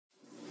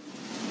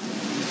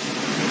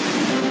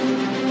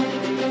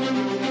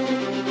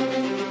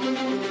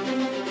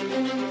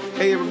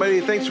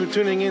everybody. Thanks for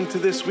tuning in to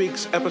this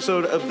week's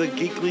episode of the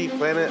Geekly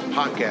Planet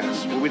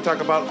podcast, where we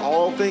talk about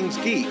all things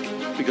geek,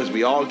 because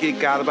we all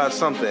geek out about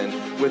something,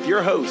 with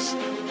your hosts,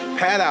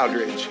 Pat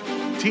Aldridge,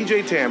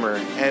 TJ Tammer,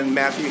 and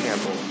Matthew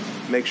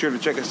Hampel. Make sure to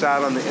check us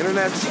out on the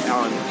internet,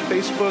 on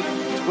Facebook,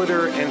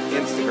 Twitter, and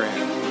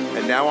Instagram.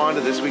 And now on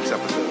to this week's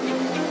episode.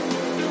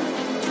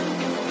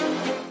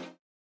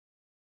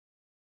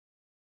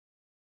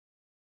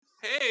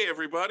 Hey,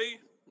 everybody.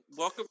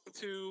 Welcome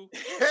to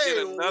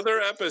yet another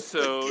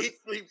episode.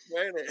 Geekly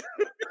Planet.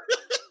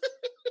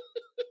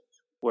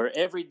 Where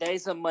every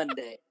day's a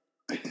Monday.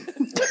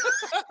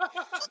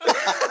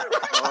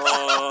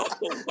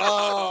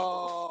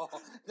 Oh,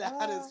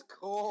 that is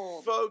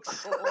cool,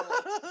 folks.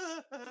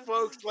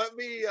 Folks, let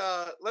me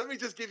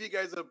just give you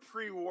guys a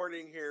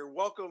pre-warning here.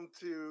 Welcome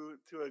to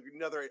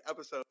another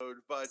episode,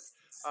 but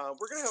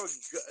we're gonna have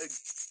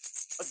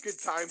a good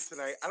time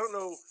tonight. I don't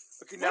know.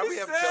 Okay, now we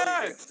have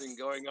belly dancing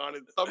going on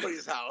in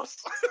somebody's house.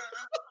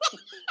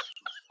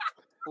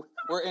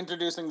 We're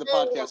introducing the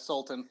podcast,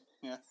 Sultan.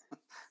 Yeah.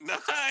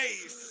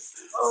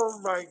 Nice. Oh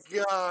my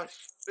gosh,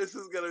 this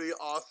is gonna be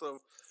awesome.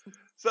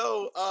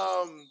 So,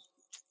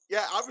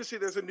 yeah, obviously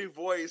there's a new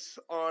voice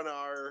on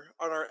our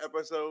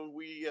episode.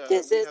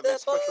 This is the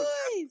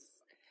voice.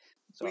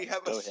 We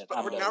have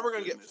now we're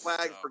gonna get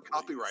flagged for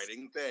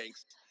copywriting.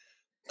 Thanks.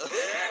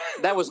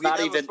 That was not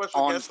even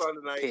on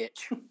tonight.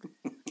 pitch.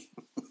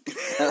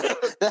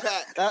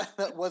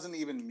 that wasn't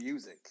even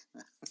music.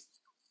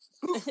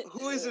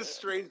 Who is this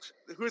strange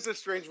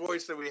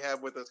voice that we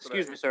have with us tonight?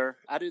 Excuse me, sir.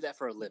 I do that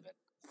for a living.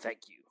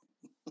 Thank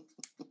you.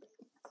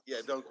 Yeah,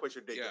 don't quit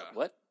your day job.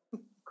 What?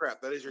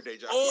 Crap, that is your day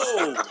job.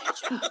 Oh!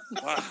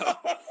 Wow.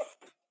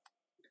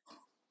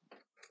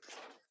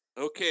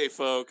 Okay,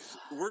 folks.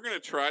 We're going to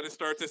try to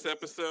start this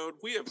episode.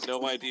 We have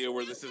no idea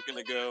where this is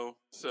going to go,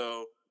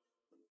 so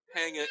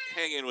hang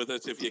in with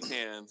us if you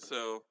can.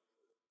 So,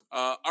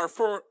 our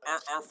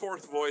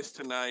fourth voice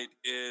tonight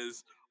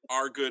is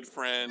our good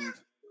friend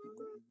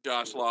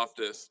Josh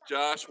Lofthus.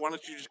 Josh, why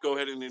don't you just go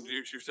ahead and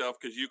introduce yourself,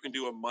 because you can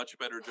do a much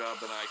better job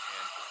than I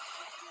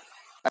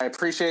can. I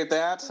appreciate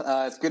that.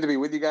 It's good to be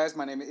with you guys.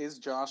 My name is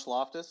Josh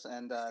Lofthus,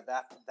 and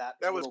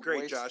that was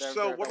great, Josh.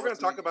 So what we're going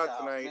to talk about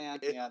tonight? Man,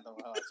 I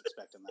was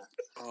expecting that.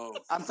 Oh,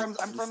 I'm from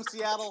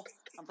Seattle.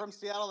 I'm from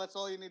Seattle. That's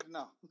all you need to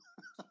know.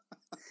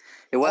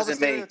 It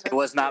wasn't me. It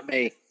was not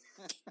me.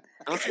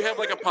 don't you have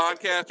like a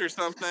podcast or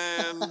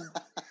something?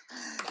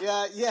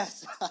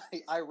 Yes.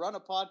 I run a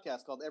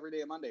podcast called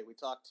Everyday Monday. We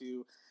talk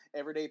to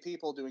everyday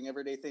people doing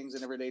everyday things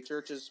in everyday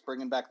churches,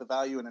 bringing back the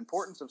value and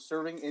importance of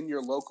serving in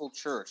your local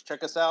church.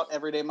 Check us out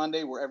Everyday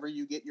Monday wherever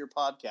you get your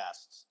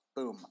podcasts.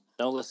 Boom.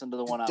 Don't listen to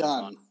the one I was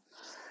Done. on.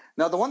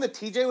 Now, the one that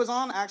TJ was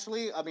on,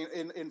 actually, I mean,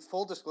 in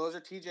full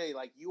disclosure, TJ,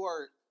 like you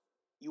are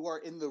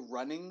in the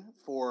running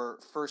for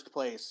first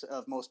place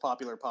of most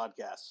popular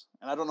podcasts.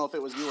 And I don't know if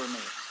it was you or me.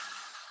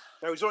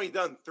 Now, he's only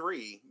done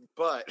 3,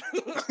 but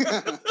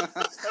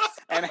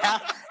and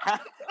half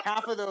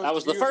of those that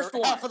was the first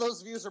one. Half of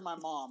those views are my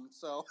mom,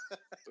 so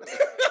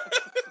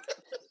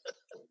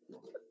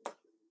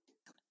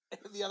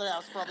the other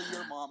half's probably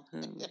your mom.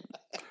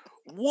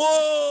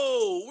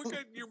 Whoa! We're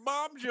getting your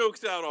mom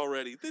jokes out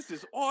already. This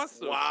is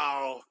awesome.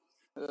 Wow.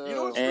 You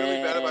know what's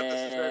really bad about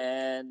this is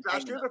that,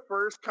 Josh, you're the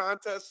first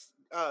contest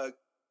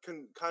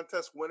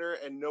winner,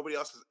 and nobody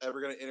else is ever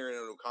going to enter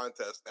into a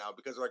contest now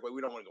because they're like, wait, we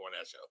don't want to go on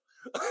that show.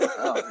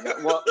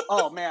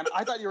 Oh man,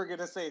 I thought you were going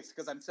to say it's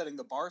because I'm setting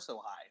the bar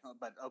so high,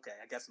 but okay,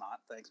 I guess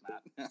not. Thanks,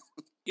 Matt.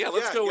 Yeah,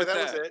 let's go with that.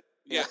 That was it.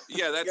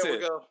 Yeah, that's it.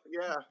 We'll go.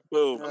 Yeah.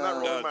 Boom. I'm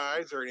not rolling my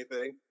eyes or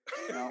anything.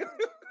 No.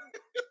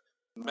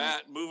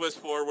 Matt, move us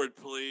forward,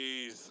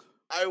 please.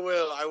 I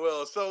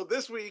will. So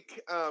this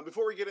week,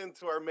 before we get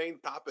into our main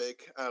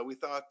topic, we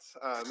thought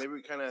maybe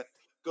we kind of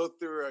go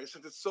through,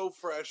 since it's so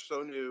fresh,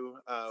 so new,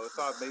 we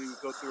thought maybe we'd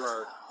go through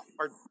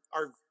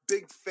our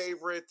big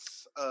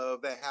favorites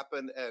that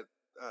happened at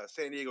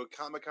San Diego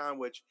Comic-Con,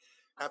 which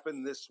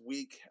happened this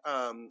week.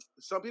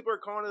 Some people are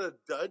calling it a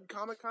dud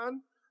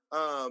Comic-Con.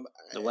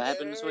 So what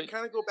happened this week?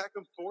 Kind of go back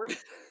and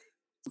forth.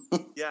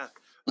 Yeah.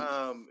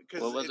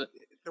 Because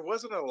there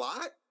wasn't a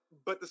lot,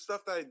 but the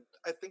stuff that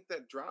I think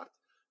that dropped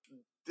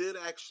did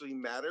actually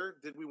matter.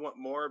 Did we want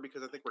more?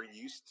 Because I think we're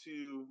used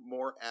to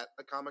more at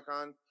a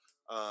Comic-Con.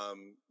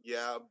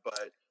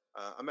 But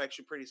I'm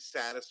actually pretty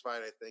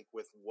satisfied, I think,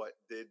 with what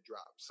did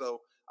drop.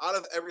 So out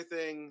of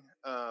everything,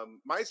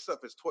 my stuff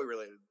is toy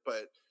related,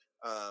 but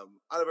out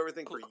of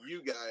everything for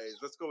you guys,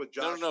 let's go with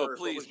Josh. No, first.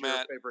 please,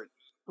 Matt.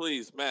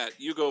 Please, Matt,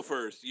 you go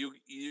first.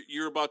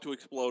 You're about to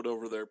explode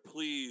over there.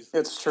 Please,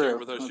 it's true. Share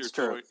with us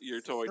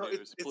your toy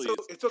news, please.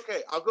 It's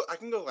okay. I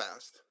can go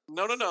last.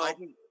 No. No.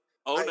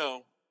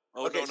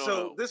 Okay,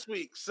 No. this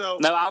week,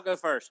 No, I'll go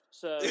first.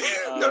 So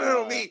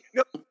no, me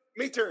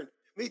turn.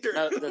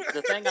 No,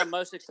 the thing I'm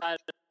most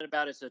excited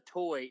about is a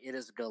toy. It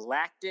is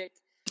galactic.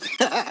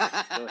 Go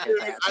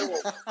ahead, I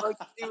will punch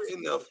you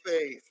in the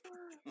face.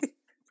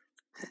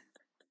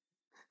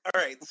 All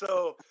right,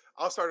 so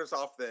I'll start us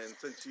off then,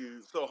 since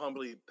you so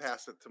humbly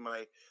passed it to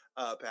my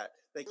Pat.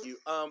 Thank you.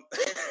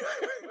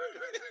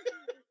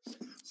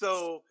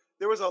 So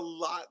there was a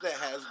lot that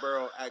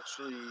Hasbro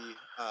actually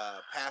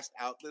passed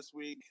out this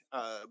week.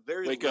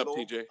 Very Wake little. up,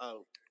 TJ.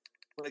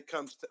 When it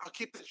comes to, I'll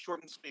keep it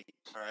short and sweet.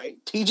 All right,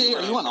 TJ,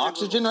 are you on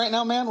oxygen right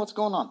now, man? What's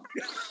going on?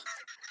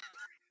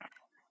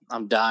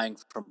 I'm dying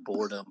from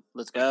boredom.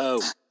 Let's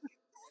go.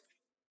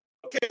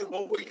 Okay,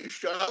 well, will you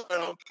shut up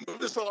and I'll move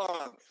this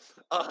along?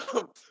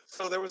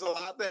 So there was a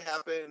lot that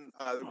happened.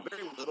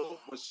 Very little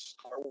was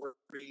Star Wars,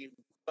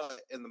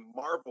 but in the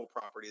Marvel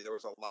property, there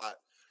was a lot.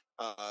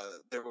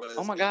 There was.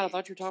 Oh my god! I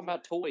thought you were talking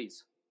about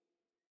toys.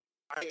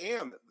 I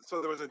am.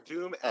 So there was a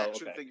Doom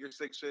action figure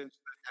 6-inch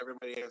that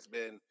everybody has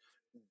been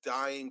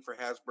dying for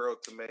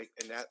Hasbro to make,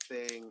 and that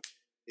thing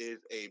is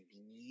a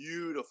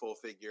beautiful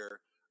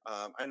figure.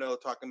 I know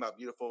talking about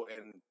beautiful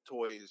and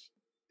toys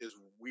is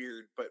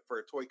weird, but for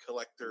a toy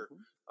collector,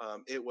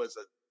 it was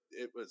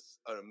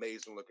an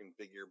amazing looking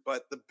figure.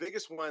 But the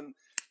biggest one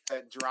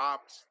that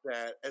dropped,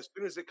 that as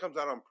soon as it comes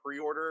out on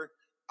pre-order,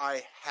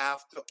 I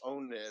have to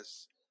own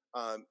this,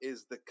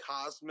 is the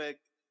Cosmic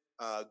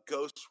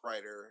Ghost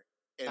Rider.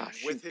 And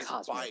with his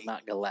Cosmic, bike,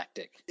 not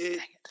Galactic.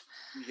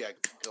 Yeah,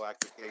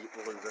 Galactic.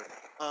 Loser.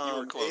 You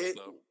were close,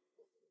 though.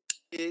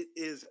 It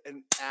is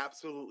an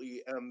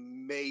absolutely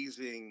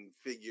amazing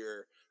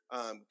figure.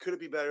 Could it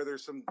be better?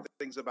 There's some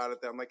things about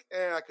it that I'm like,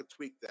 I could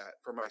tweak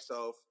that for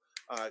myself,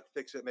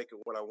 fix it, make it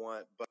what I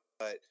want.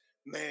 But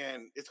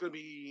man, it's gonna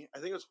be. I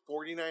think it was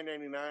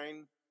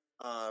 $49.99.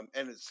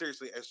 And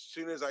seriously, as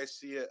soon as I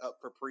see it up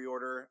for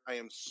pre-order, I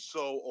am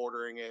so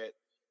ordering it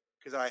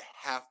because I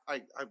have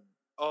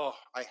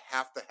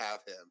to have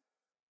him.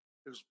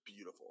 It was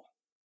beautiful.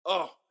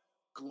 Oh,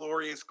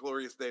 glorious,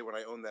 glorious day when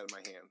I owned that in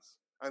my hands.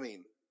 I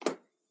mean,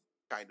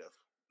 kind of.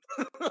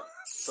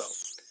 So,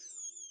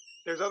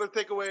 there's other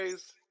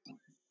takeaways,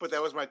 but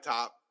that was my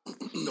top,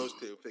 those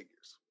two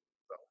figures.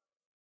 So.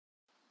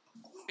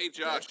 Hey,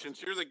 Josh,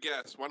 since you're the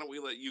guest, why don't we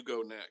let you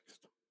go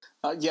next?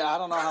 Yeah, I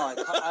don't know how I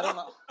don't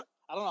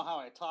know how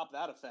I top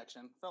that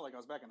affection. Felt like I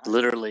was back in high school.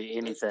 Literally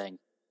anything.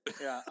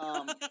 Yeah.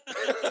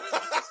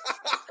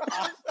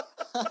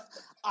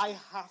 I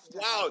have to.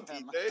 Wow, have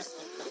him.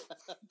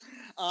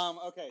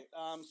 Okay.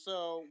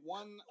 So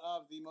one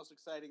of the most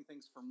exciting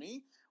things for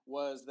me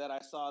was that I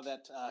saw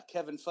that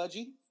Kevin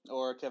Fudgy,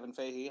 or Kevin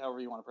Fahey, however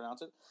you want to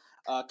pronounce it,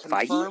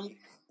 confirmed. Feige?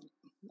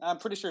 I'm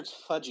pretty sure it's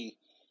Fudgy.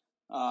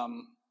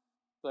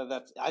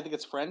 But I think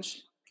it's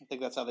French. I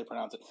think that's how they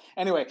pronounce it.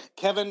 Anyway,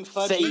 Kevin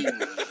Fudgy.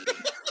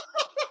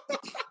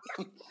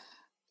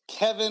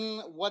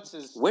 Kevin, what's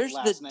his Where's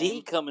last the name?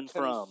 D coming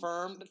from?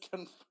 Confirmed.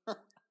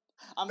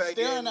 I'm Feige,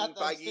 staring at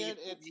them.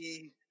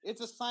 Feige,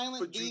 it's a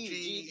silent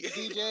D,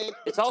 DJ.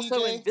 It's also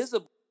TJ.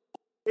 invisible.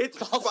 It's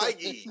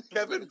Feige.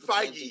 Kevin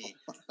Feige.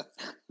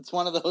 It's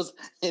one of those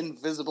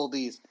invisible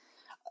Ds.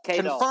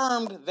 K-Dog.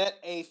 Confirmed that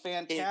a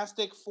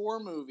Fantastic Four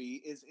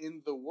movie is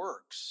in the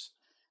works.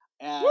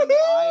 And Woo-hoo!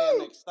 I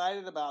am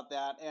excited about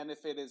that. And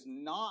if it is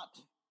not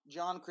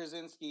John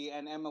Krasinski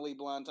and Emily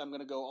Blunt, I'm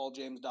going to go all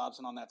James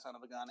Dobson on that son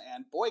of a gun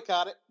and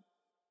boycott it.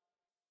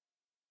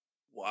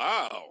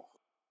 Wow.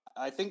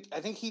 I think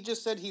he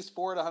just said he's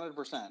for it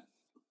 100%.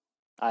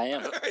 I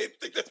am. I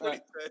think that's what he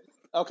said.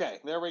 Okay,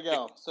 there we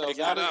go. So it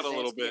got out a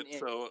little bit,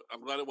 so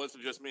I'm glad it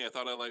wasn't just me. I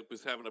thought I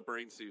was having a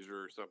brain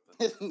seizure or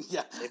something.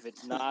 Yeah. If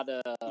it's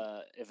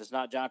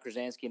not John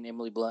Krasinski and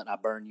Emily Blunt, I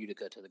burn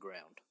Utica to the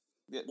ground.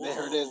 Yeah,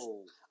 there it is.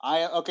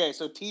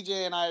 So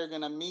TJ and I are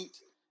going to meet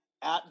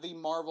at the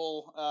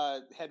Marvel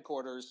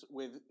headquarters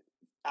with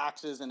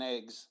axes and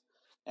eggs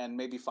and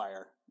maybe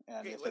fire.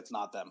 And if it's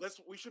not them,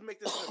 we should make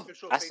this an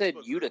official. I said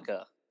Facebook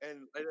Utica.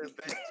 And an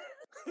event.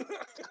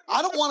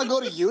 I don't want to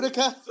go to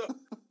Utica.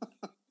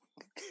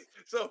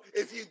 So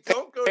if you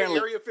don't go to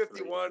Area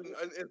 51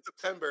 in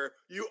September,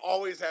 you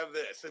always have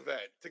this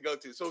event to go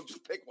to. So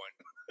just pick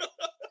one.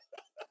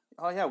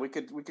 Oh yeah, we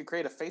could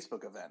create a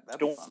Facebook event. That'd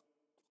be fun.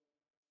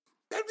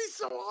 That'd be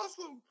so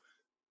awesome.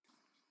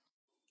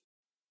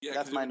 Yeah,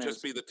 because it would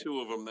just be the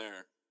two of them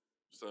there.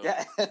 So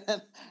yeah,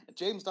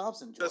 James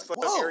Dobson joined. Just like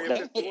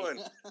Area 51.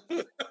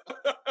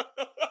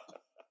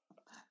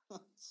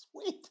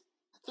 Sweet,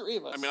 3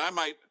 of us. I mean,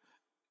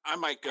 I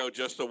might go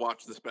just to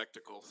watch the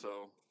spectacle.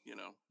 So you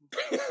know.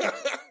 That's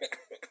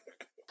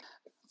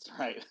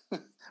right.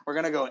 We're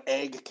gonna go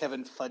egg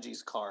Kevin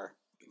Fudgy's car.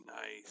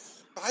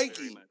 Nice.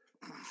 Feige.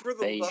 For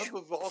the love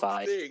of all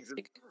things.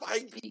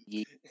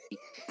 Feige.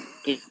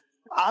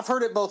 I've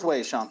heard it both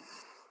ways, Sean.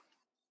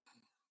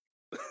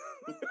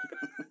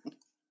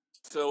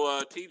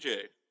 So,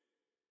 TJ,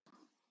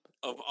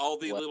 of all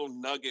the little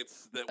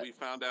nuggets that we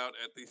found out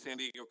at the San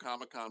Diego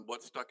Comic-Con,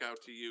 what stuck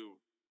out to you?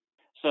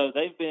 So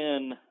they've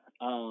been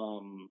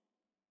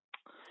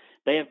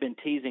they have been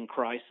teasing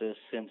Crisis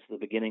since the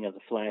beginning of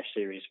the Flash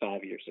series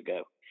 5 years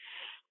ago.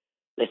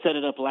 They set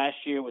it up last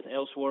year with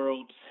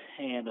Elseworlds,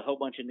 and a whole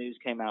bunch of news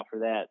came out for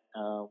that,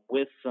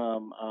 with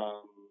some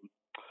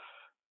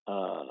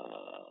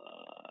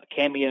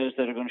cameos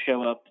that are going to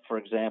show up. For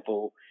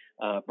example,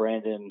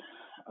 Brandon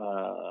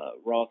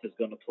Roth is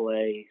going to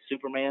play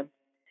Superman,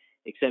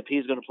 except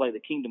he's going to play the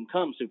Kingdom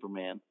Come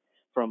Superman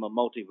from a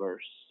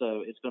multiverse.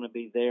 So it's going to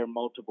be their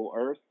multiple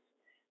Earths.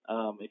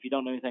 If you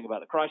don't know anything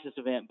about the Crisis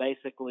event,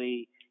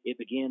 basically it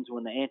begins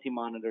when the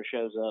Anti-Monitor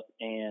shows up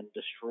and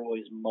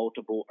destroys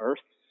multiple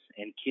Earths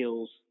and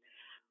kills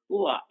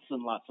lots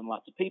and lots and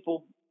lots of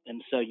people.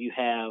 And so you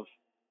have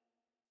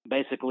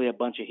basically a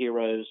bunch of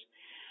heroes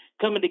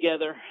coming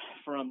together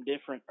from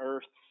different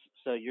Earths.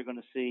 So you're going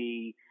to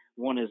see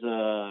one is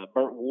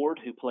Burt Ward,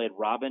 who played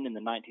Robin in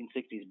the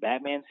 1960s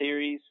Batman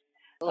series.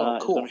 Cool.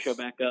 Is going to show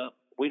back up.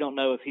 We don't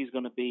know if he's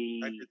going to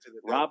be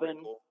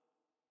Robin. Cool.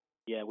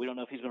 Yeah, we don't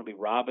know if he's going to be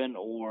Robin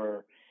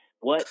or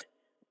what.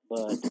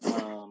 But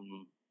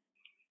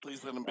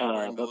please let him be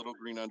wearing the little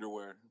green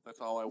underwear. That's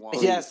all I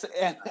want. Yes,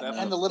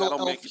 and the little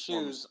elf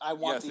shoes. I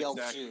want the elf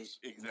exactly, shoes.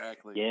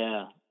 Exactly.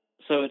 Yeah.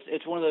 So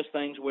it's one of those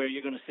things where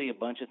you're going to see a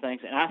bunch of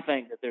things, and I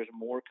think that there's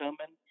more coming.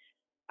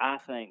 I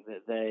think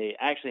that they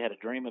actually had a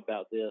dream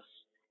about this,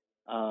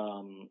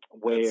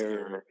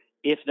 where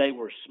if they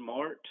were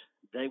smart,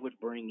 they would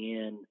bring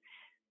in,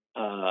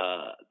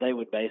 they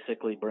would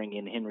basically bring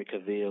in Henry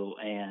Cavill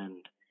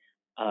and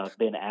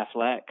Ben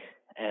Affleck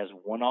as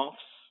one-offs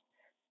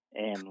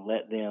and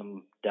let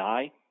them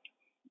die,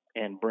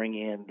 and bring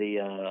in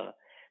the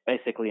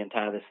basically and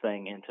tie this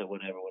thing into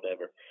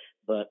whatever.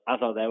 But I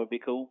thought that would be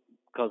cool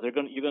because you're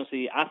going to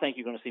see. I think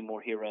you're going to see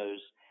more heroes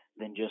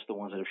than just the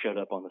ones that have showed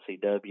up on the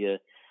CW.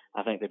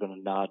 I think they're going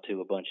to nod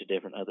to a bunch of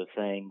different other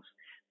things,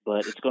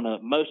 but it's going to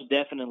most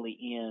definitely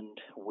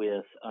end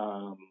with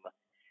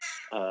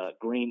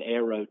Green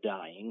Arrow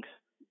dying.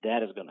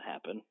 That is going to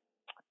happen,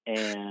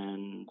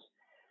 and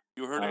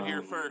you heard it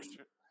here first.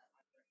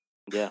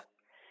 Yeah.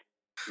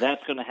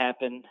 That's going to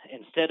happen.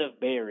 Instead of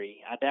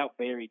Barry, I doubt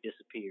Barry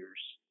disappears.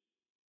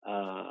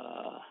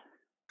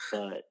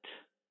 But,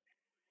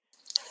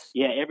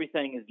 yeah,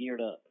 everything is geared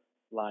up.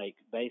 Like,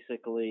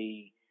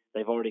 basically,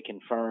 they've already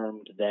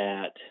confirmed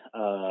that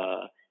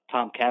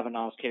Tom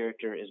Cavanaugh's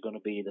character is going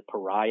to be the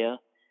pariah,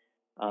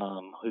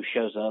 who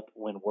shows up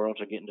when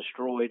worlds are getting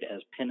destroyed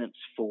as penance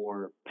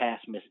for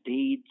past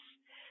misdeeds.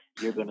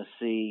 You're going to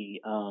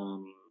see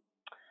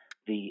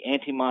the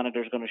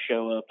Anti-Monitor is going to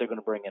show up. They're going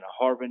to bring in a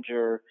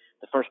Harbinger.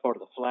 The first part of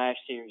the Flash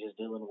series is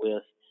dealing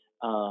with,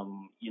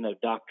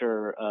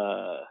 Dr.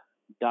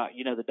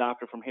 The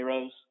Doctor from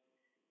Heroes,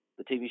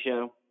 the TV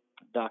show,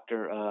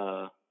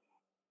 Dr.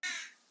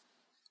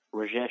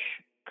 Rajesh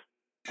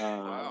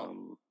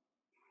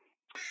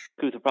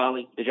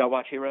Kuthrapali. Did y'all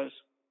watch Heroes?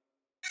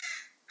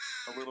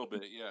 A little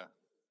bit, yeah.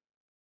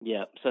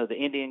 Yeah. So the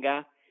Indian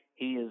guy,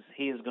 he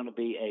is going to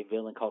be a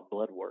villain called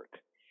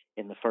Bloodwork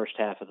in the first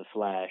half of the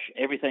Flash.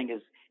 Everything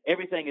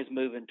is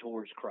moving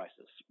towards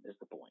Crisis is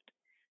the point.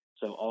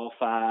 So all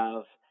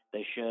five,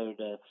 they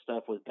showed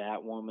stuff with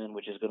Batwoman,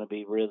 which is going to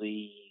be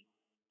really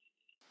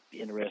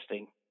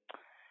interesting.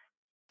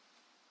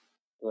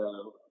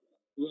 So,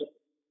 yeah,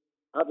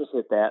 I'll just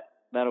hit that.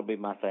 That'll be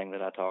my thing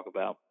that I talk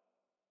about.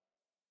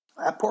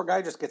 That poor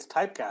guy just gets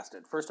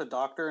typecasted. First a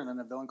doctor and then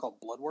a villain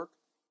called Bloodwork.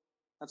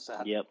 That's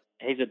sad. Yep.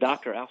 He's a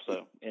doctor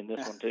also in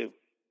this one too.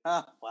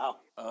 Wow.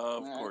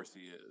 Of course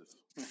he is.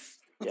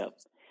 Yep.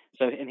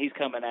 So, and he's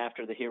coming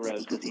after the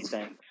heroes because he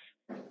thinks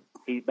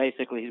he's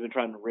been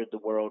trying to rid the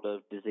world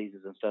of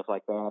diseases and stuff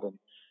like that, and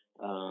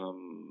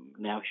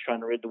now he's trying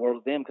to rid the world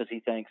of them because he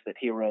thinks that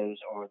heroes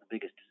are the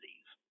biggest disease.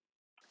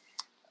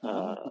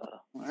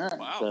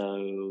 Wow.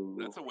 So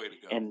that's a way to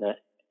go. And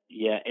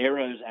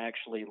Arrow's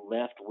actually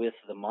left with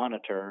the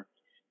Monitor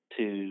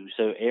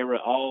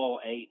all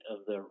 8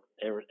 of the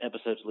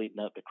episodes leading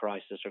up to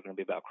Crisis are going to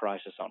be about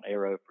Crisis on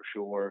Arrow for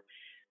sure.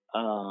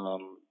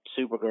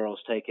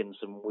 Supergirl's taking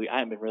some. I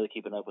haven't been really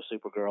keeping up with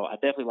Supergirl. I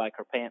definitely like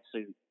her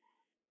pantsuit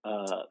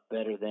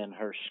better than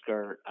her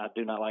skirt. I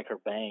do not like her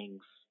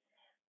bangs,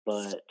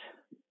 but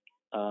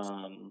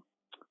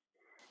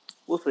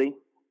we'll see.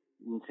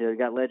 So we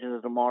got Legends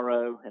of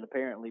Tomorrow, and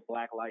apparently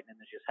Black Lightning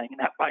is just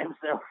hanging out by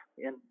himself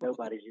in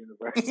nobody's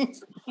universe.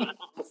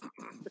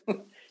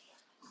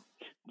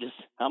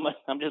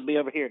 I'm just be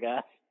over here,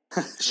 guys.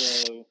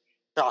 So,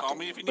 call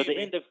me if you need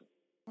me.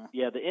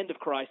 The end of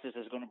Crisis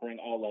is going to bring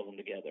all of them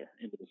together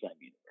into the same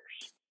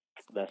universe.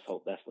 That's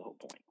the whole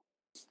point.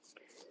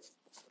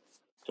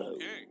 So,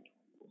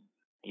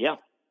 yeah,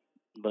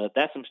 but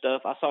that's some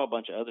stuff. I saw a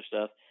bunch of other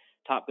stuff.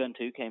 Top Gun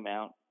 2 came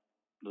out,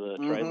 the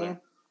trailer.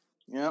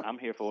 Yeah, I'm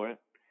here for it.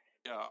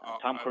 Yeah,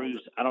 Tom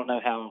Cruise. I don't know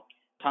how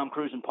Tom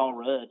Cruise and Paul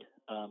Rudd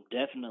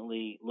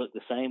definitely look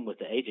the same with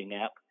the aging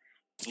app,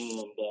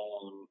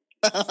 and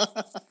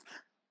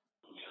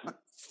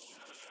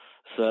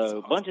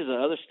so bunches of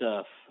other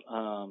stuff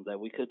that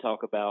we could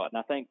talk about. And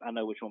I think I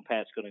know which one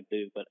Pat's going to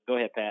do, but go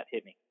ahead, Pat,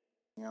 hit me.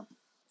 Yeah.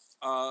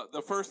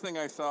 The first thing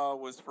I saw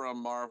was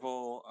from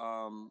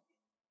Marvel.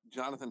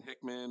 Jonathan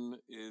Hickman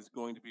is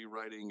going to be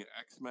writing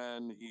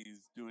X-Men.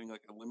 He's doing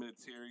like a limited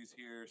series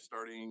here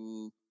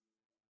starting,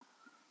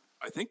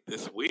 I think,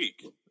 this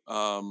week.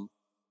 But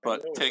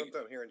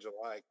sometime here in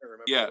July. I can't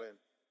remember when.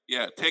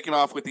 Yeah, taking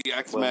off with the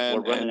X-Men.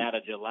 We're running out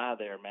of July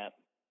there, Matt.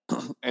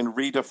 And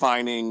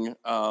redefining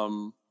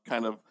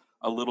kind of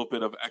a little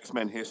bit of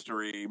X-Men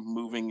history,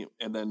 moving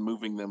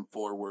them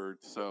forward.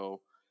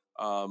 So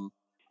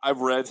I've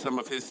read some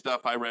of his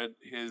stuff. I read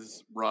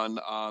his run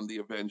on the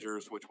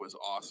Avengers, which was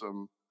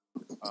awesome,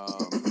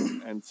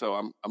 and so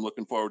I'm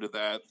looking forward to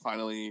that.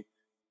 Finally,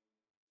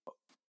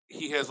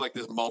 he has like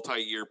this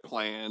multi-year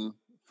plan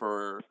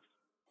for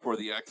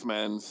the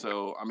X-Men,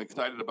 so I'm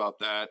excited about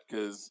that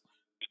because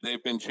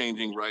they've been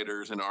changing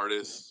writers and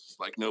artists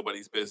like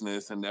nobody's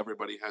business, and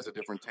everybody has a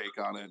different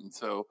take on it, and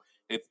so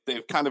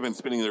they've kind of been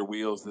spinning their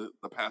wheels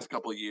the past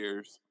couple of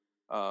years.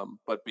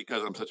 But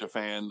because I'm such a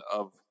fan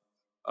of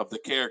the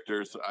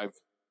characters, I've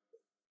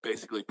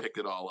basically picked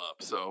it all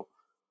up. So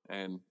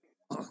I'm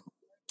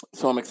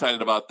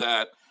excited about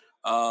that.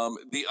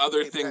 The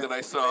other thing Pat, that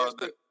I saw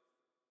can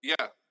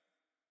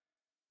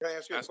I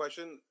ask you a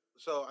question?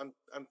 So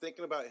I'm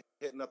thinking about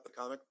hitting up the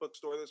comic book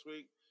store this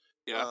week.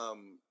 Yeah.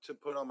 To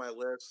put on my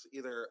list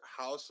either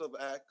House of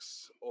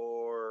X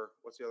or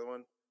what's the other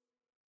one?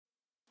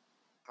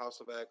 House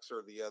of X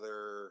or the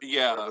other.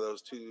 Yeah.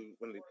 Those two.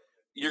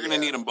 You're going to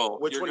need them both.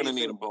 You're going to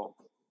need them both.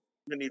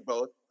 You're going to need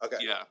both? Okay.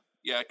 Yeah.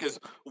 Yeah, because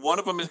one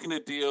of them is going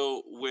to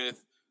deal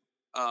with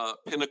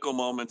pinnacle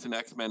moments in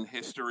X-Men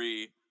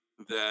history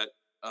that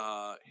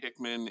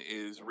Hickman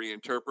is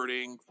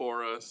reinterpreting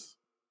for us.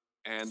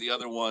 And the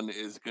other one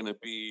is going to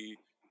be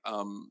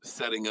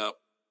setting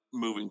up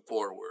moving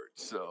forward.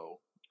 So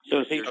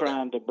is he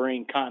trying to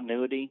bring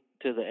continuity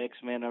to the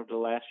X-Men over the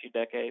last few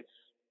decades?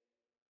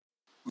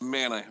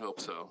 Man, I hope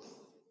so.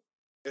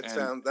 That's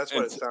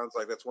what it sounds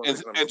like. That's one.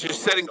 And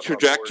just setting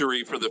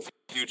trajectory for the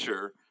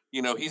future.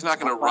 You know, he's not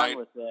going to write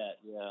with that.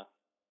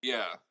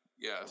 Yeah.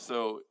 Yeah.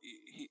 So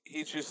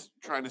he's just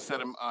trying to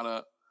set him on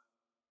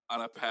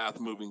a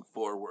path moving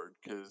forward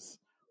because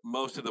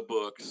most of the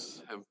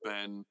books have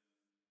been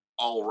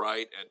all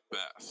right at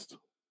best.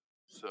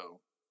 So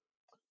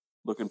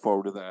looking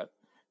forward to that.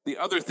 The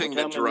other thing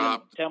that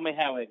dropped. Tell me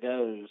how it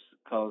goes,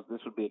 because this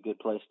would be a good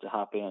place to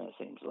hop in. It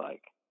seems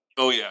like.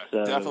 Oh yeah,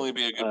 definitely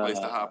be a good place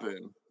to hop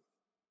in.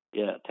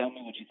 Yeah, tell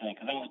me what you think.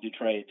 Because I only do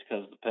trades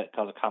because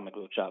the comic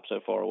book shop's so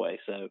far away.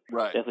 So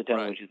definitely tell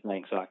me what you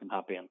think so I can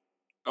hop in.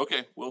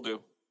 Okay, we'll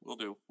do.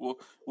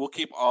 We'll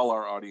keep all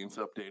our audience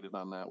updated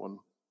on that one.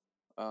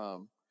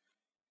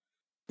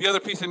 The other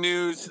piece of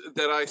news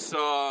that I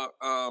saw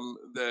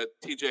that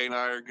TJ and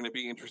I are going to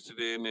be interested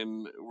in,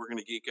 and we're going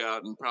to geek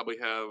out and probably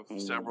have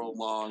several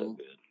long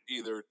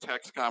either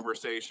text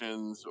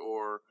conversations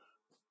or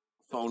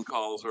phone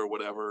calls or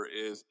whatever,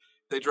 is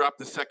they dropped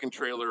the second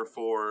trailer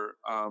for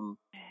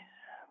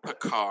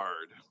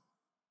Picard.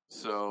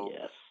 So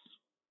yes.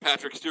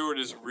 Patrick Stewart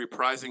is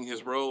reprising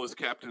his role as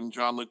Captain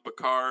Jean-Luc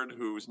Picard,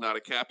 who's not a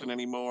captain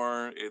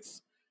anymore.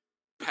 It's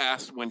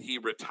past when he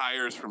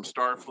retires from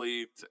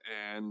Starfleet,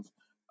 and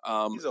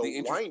he's a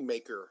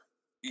winemaker.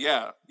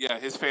 Yeah.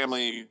 His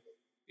family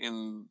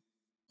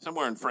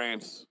somewhere in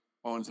France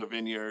owns a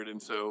vineyard, and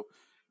so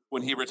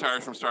when he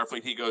retires from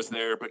Starfleet, he goes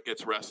there but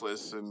gets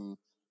restless and.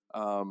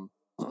 Go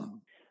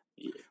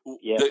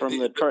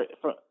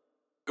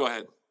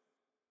ahead.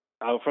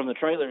 From the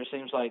trailer, it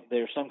seems like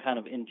there's some kind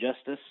of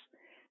injustice,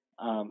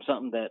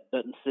 something that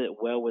doesn't sit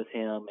well with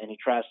him, and he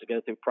tries to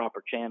go through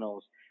proper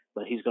channels,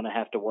 but he's going to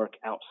have to work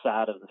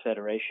outside of the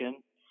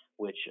Federation,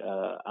 which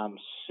I'm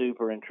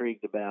super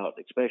intrigued about,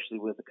 especially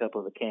with a couple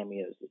of the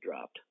cameos that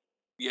dropped.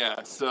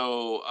 Yeah,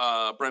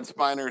 so Brent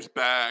Spiner's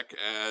back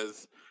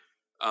as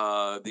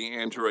the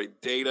android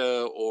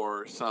Data,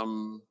 or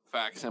some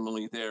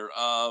facsimile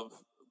thereof.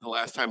 The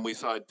last time we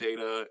saw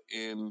Data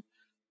in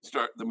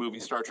the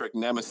movie Star Trek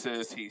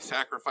Nemesis, he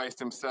sacrificed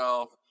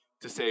himself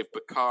to save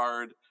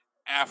Picard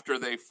after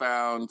they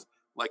found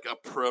like a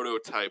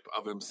prototype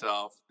of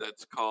himself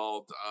that's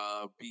called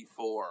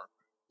B4.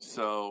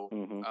 So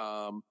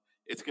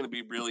it's going to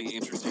be really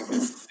interesting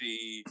to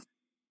see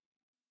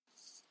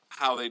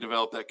how they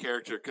develop that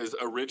character, because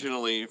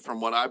originally, from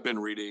what I've been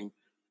reading,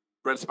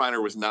 Brent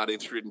Spiner was not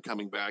interested in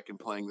coming back and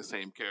playing the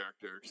same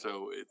character.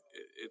 So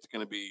it's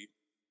going to be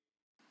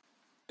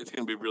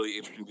really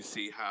interesting to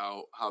see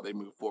how they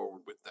move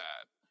forward with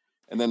that.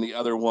 And then the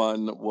other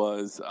one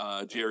was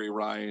Jerry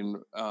Ryan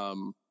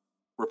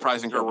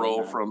reprising her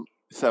role from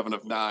 7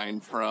 of 9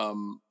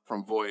 from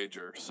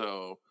Voyager.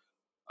 So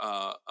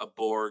a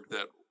Borg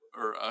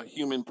or a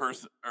human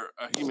person, or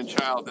a human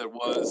child that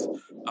was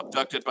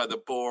abducted by the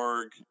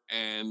Borg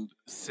and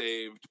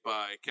saved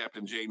by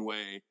Captain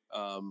Janeway.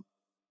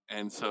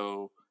 And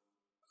so,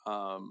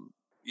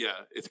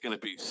 it's going to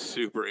be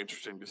super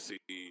interesting to see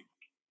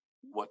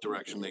what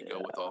direction they go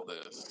with all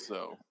this.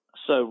 So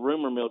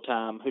rumor mill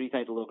time. Who do you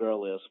think the little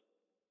girl is?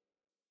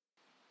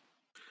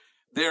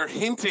 They're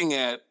hinting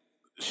at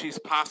she's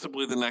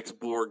possibly the next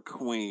Borg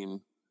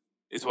queen,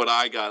 is what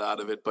I got out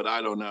of it, but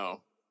I don't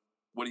know.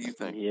 What do you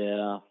think?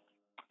 Yeah,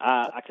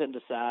 I couldn't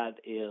decide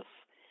if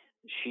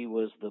she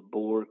was the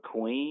Borg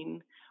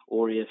queen,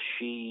 or if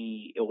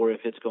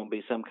it's going to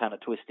be some kind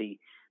of twisty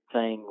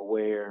thing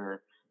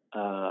where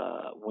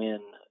when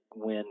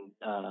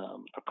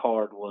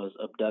Picard was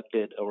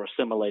abducted or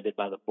assimilated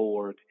by the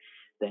Borg,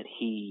 that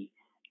he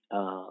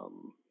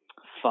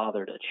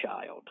fathered a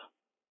child.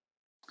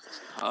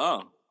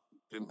 Oh,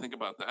 didn't think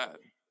about that.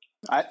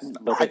 I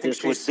think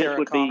she's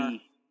Sarah Connor.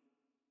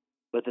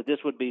 but that this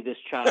would be this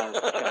child's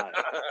child.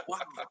 Wow.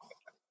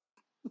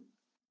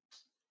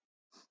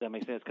 Does that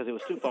make sense? Because it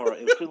was too far.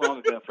 It was too long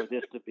ago for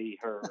this to be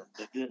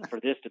for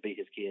this to be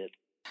his kid.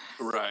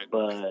 Right.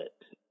 But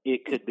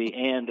it could be,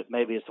 and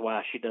maybe it's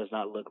why she does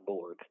not look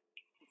Borg.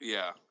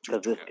 Yeah.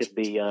 Because this could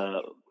be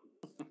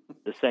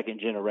the second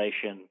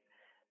generation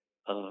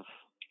of.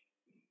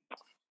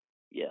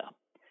 Yeah.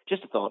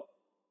 Just a thought.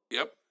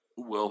 Yep.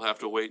 We'll have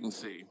to wait and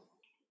see.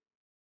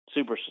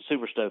 Super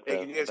stoked. Hey,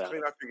 can you guys about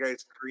clean it. off your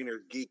guys' screen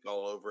or geek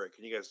all over it?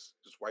 Can you guys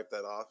just wipe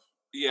that off?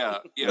 Yeah.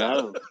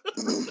 No.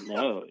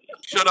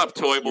 Shut up,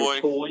 toy boy.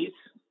 Your toys,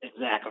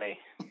 exactly.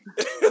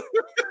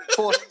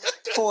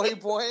 Toy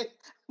boy,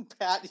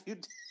 Pat, you.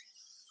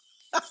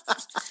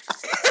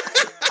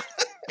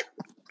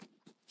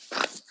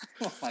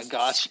 Oh my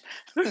gosh.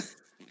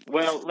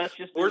 Well, let's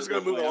just. We're just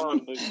gonna move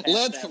along.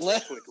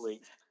 Let's quickly.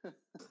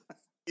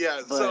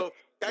 Yeah. But so,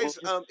 guys,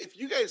 if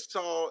you guys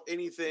saw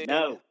anything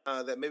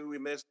that maybe we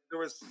missed, there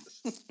was.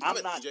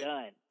 I'm not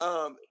done.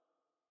 Well,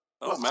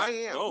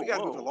 I am. We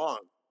gotta move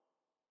along.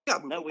 We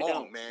gotta move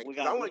along, man. We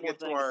got one more thing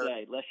to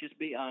say. Let's just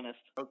be honest.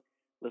 Okay.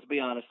 Let's be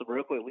honest,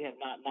 real quick. We have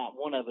not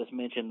one of us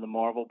mentioned the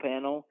Marvel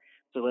panel,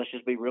 so let's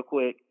just be real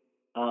quick.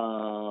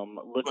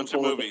 Looking Bunch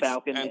forward of movies to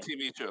Falcon and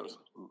TV shows.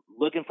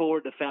 Looking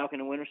forward to Falcon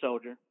and Winter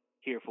Soldier.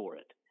 Here for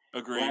it.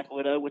 Agreed. Black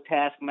Widow with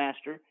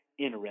Taskmaster.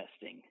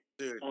 Interesting.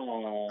 Dude,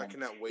 I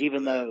cannot wait.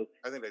 Even though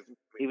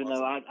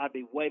awesome. I'd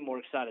be way more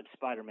excited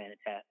Spider-Man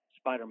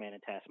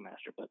and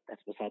Taskmaster, but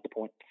that's beside the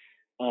point.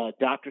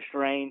 Doctor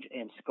Strange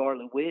and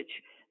Scarlet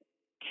Witch.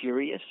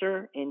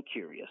 Curiouser and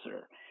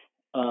curiouser.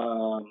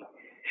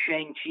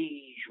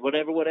 Shang-Chi,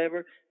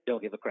 whatever,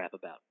 don't give a crap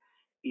about.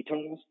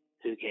 Eternals,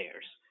 who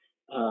cares?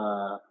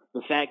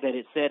 The fact that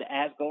it said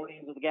as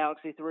Guardians of the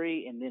Galaxy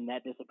 3 and then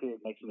that disappeared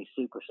makes me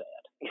super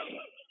sad.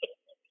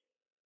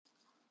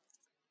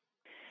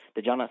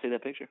 Did y'all not see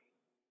that picture?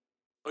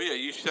 Oh yeah,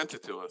 you sent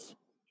it to us.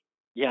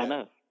 Yeah, I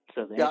know.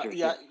 So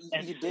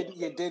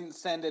you didn't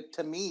send it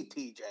to me,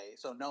 TJ.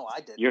 So no,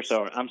 I didn't. You're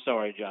sorry. I'm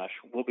sorry, Josh.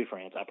 We'll be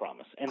friends, I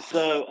promise. And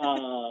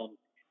so,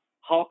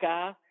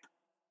 Hawkeye,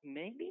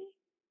 maybe.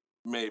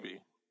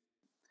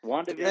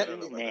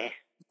 WandaVision, nah.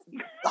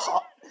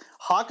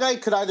 Hawkeye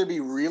could either be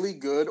really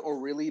good or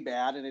really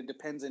bad, and it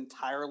depends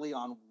entirely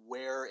on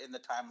where in the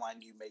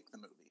timeline you make the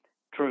movie.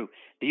 True.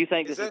 Do you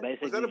think this is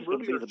basically just going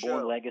to be the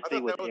Bourne Legacy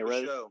with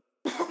arrows?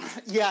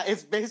 Yeah,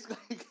 it's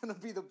basically going to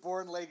be the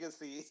Bourne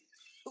Legacy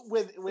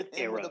with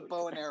him with a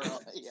bow and arrow.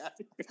 Yeah,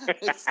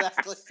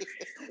 exactly.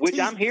 Which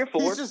I'm here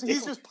for.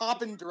 He's just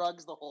popping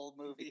drugs the whole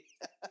movie.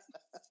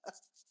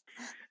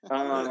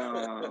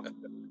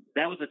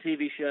 That was a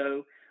TV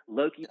show.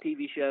 Loki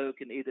TV show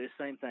can either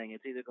same thing.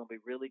 It's either going to be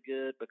really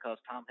good because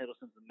Tom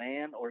Hiddleston's the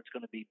man, or it's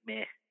going to be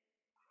meh.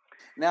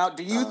 Now,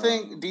 do you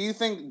think?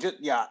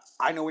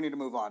 I know we need to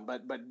move on,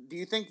 but do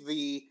you think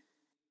the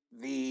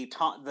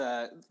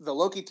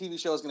Loki TV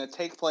show is going to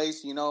take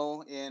place, in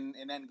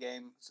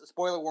Endgame?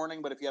 Spoiler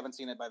warning, but if you haven't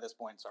seen it by this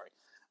point, sorry.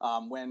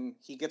 When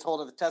he gets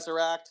hold of the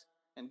Tesseract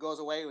and goes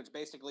away, which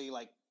basically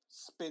like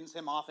spins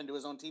him off into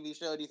his own TV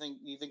show. Do you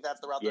think that's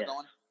the route they're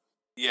going?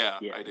 Yeah,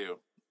 I do.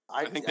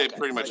 I think they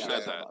pretty much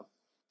said that.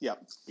 Yeah.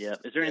 Yeah.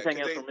 Is there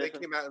anything else we're missing? They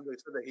came out and they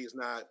said that he's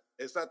not.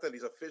 It's not that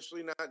he's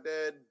officially not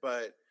dead,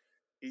 but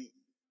he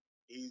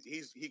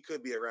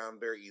could be around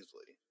very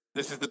easily.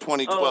 This is the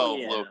 2012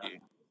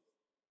 Loki.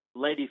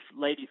 Lady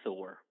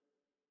Thor.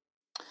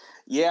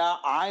 Yeah,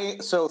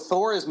 so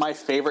Thor is my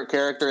favorite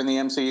character in the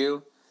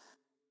MCU,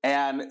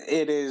 and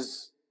it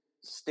is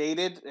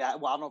stated.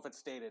 Well, I don't know if it's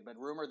stated, but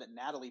rumored that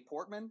Natalie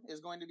Portman is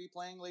going to be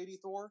playing Lady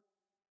Thor.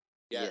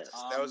 Yes,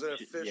 that was an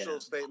official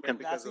statement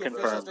because of the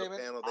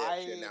panel they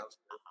actually announced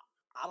it.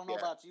 I don't know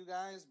about you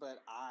guys,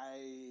 but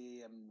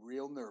I am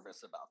real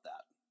nervous about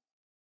that.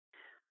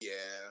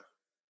 Yeah.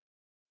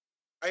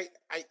 I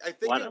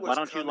think why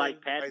don't you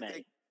like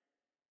Padme?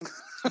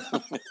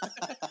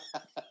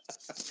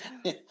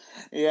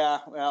 Yeah,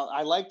 well,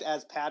 I liked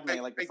as Padme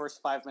the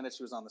first 5 minutes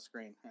she was on the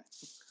screen.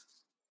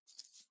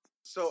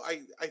 So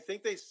I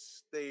think they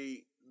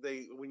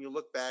when you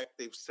look back,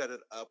 they've set it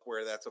up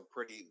where that's a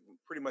pretty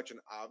much an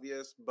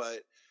obvious,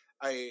 but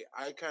I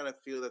kind of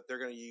feel that they're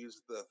going to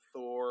use the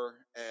Thor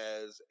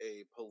as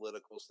a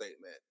political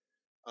statement.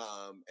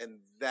 And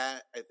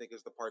that I think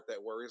is the part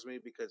that worries me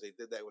because they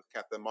did that with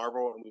Captain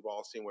Marvel and we've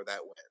all seen where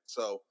that went.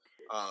 So,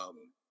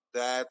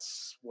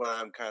 that's what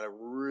I'm kind of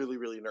really,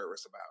 really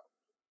nervous about.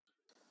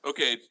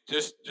 Okay.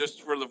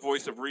 Just for the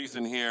voice of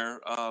reason here.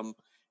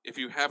 If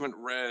you haven't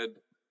read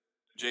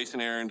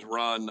Jason Aaron's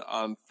run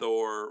on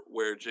Thor,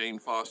 where Jane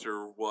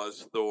Foster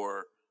was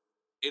Thor,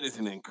 it is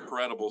an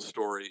incredible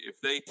story. If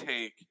they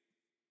take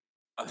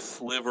a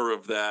sliver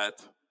of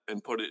that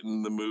and put it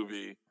in the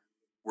movie,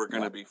 we're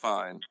going to be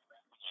fine.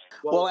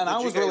 Well, and I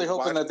was really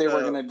hoping that they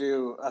were going to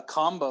do a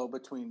combo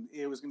between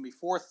it was going to be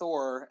for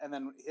Thor and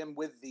then him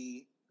with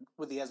the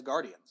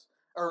Asgardians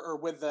or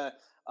with the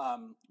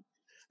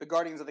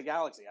Guardians of the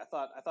Galaxy. I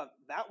thought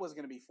that was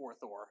going to be for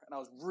Thor, and I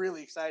was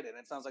really excited.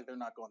 It sounds like they're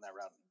not going that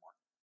route anymore.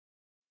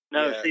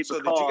 No, yeah. see, So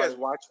because, did you guys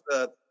watch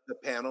the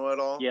panel at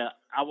all? Yeah,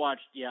 I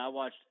watched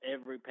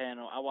every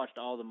panel. I watched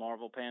all the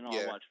Marvel panel.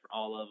 Yeah. I watched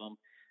all of them.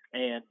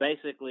 And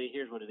basically,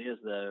 here's what it is,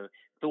 though.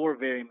 Thor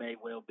very may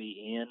well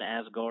be in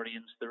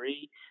Asgardians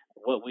 3.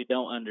 What we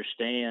don't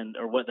understand,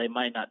 or what they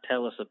might not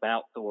tell us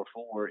about Thor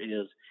 4,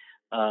 is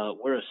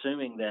we're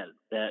assuming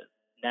that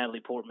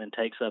Natalie Portman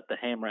takes up the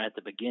hammer at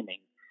the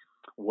beginning.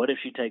 What if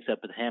she takes up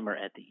the hammer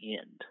at the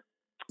end?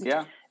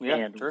 Yeah,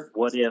 and sure.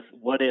 What if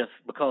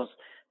because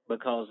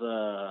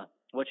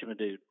what's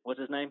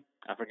his name?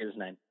 I forget his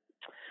name.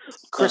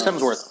 Chris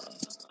Hemsworth.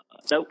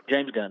 Nope,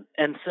 James Gunn.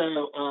 And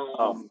so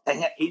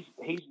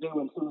he's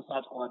doing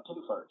Suicide Squad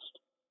 2 first.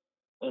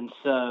 And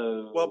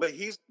so but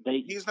he's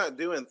not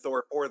doing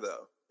Thor 4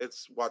 though.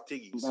 It's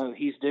Wattigi's. No,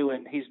 he's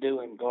doing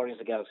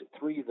Guardians of the Galaxy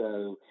 3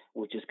 though,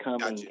 which is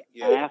coming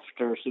Yeah.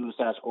 after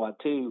Suicide Squad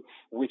 2,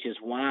 which is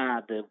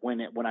why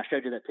when I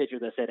showed you that picture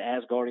that said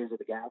as Guardians of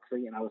the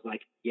Galaxy, and I was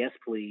like, yes,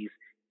 please,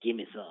 give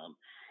me some.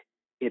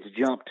 It's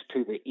jumped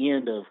to the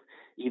end of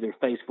either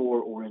Phase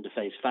 4 or into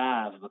Phase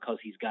 5 because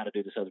he's got to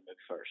do this other movie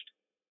first.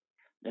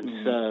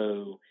 And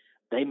so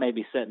they may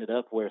be setting it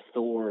up where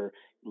Thor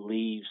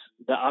leaves.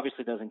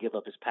 Obviously doesn't give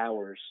up his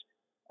powers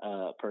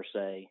per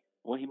se.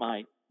 Well, he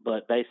might,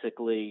 but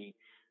basically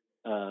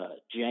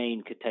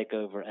Jane could take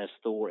over as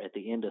Thor at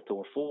the end of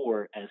Thor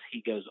 4 as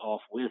he goes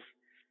off with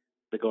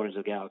the Guardians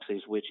of the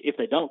Galaxies. Which if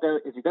he doesn't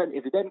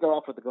go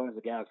off with the Guardians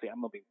of the Galaxy,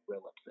 I'm gonna be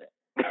real upset.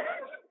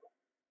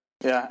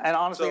 Yeah, and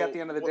honestly, at the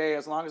end of the day,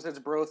 as long as it's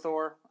Bro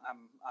Thor,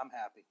 I'm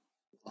happy.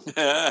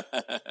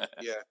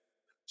 Yeah.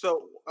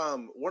 So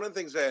one of the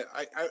things that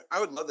I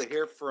would love to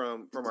hear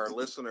from our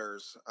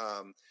listeners,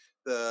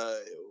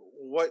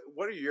 what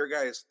are your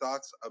guys'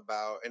 thoughts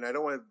about? And I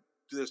don't want to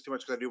do this too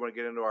much because I do want to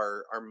get into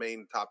our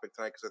main topic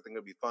tonight because I think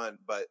it'll be fun.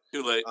 But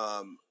too late.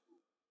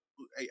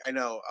 I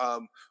know.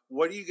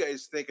 What do you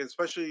guys think?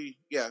 Especially,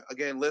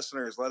 again,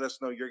 listeners, let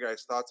us know your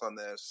guys' thoughts on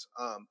this.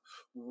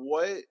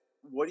 What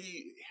do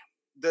you?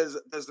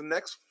 Does the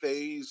next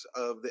phase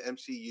of the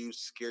MCU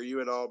scare you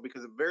at all?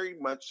 Because it very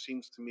much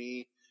seems to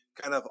me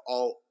kind of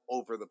all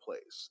over the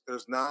place.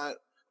 There's not,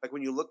 like,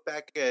 when you look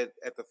back at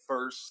the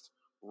first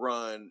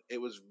run, it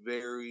was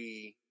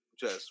very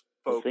just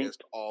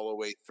focused all the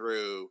way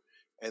through.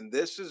 And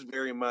this is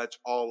very much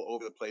all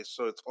over the place.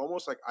 So it's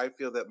almost like I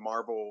feel that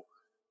Marvel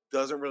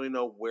doesn't really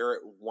know where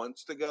it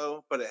wants to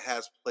go, but it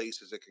has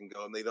places it can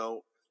go, and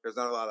there's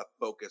not a lot of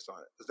focus on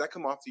it. Does that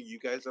come off to you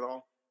guys at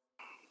all?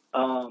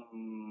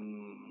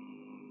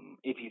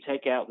 If you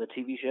take out the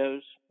TV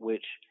shows,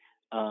 which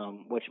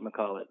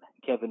whatchamacallit,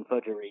 Kevin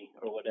Fudgery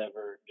or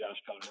whatever,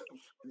 Josh Connor,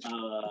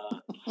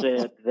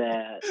 said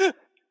that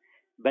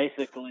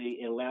basically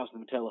it allows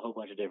them to tell a whole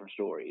bunch of different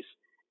stories,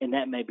 and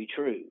that may be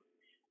true.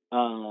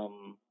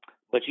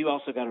 But you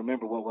also got to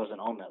remember what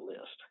wasn't on that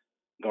list: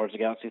 Guardians of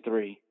the Galaxy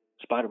 3,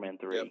 Spider-Man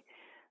 3,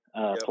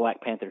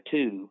 Black Panther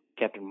 2,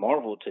 Captain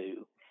Marvel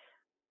 2.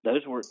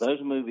 Those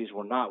movies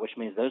were not, which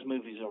means those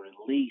movies are at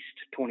least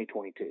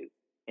 2022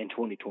 and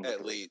 2023.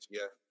 At least,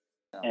 yeah.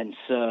 And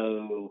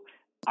so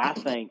I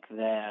think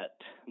that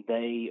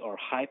they are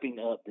hyping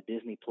up the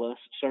Disney Plus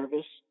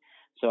service.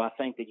 So I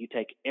think that you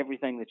take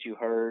everything that you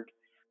heard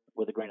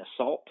with a grain of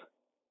salt.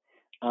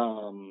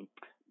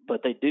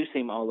 But they do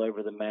seem all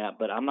over the map.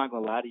 But I'm not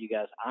going to lie to you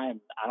guys. I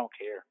don't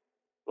care.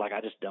 Like,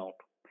 I just don't.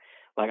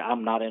 Like,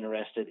 I'm not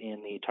interested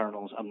in the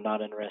Eternals. I'm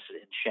not interested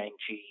in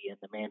Shang-Chi and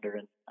the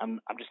Mandarin. I'm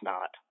just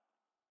not.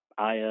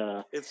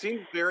 It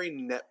seems very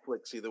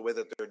Netflixy the way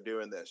that they're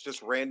doing this.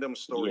 Just random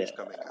stories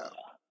coming out.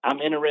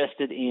 I'm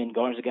interested in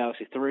Guardians of the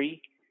Galaxy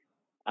 3.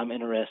 I'm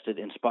interested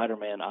in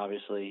Spider-Man,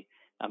 obviously.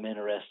 I'm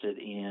interested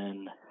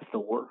in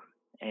Thor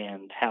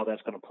and how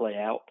that's going to play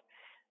out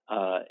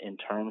in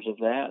terms of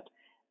that.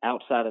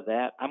 Outside of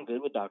that, I'm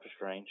good with Doctor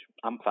Strange.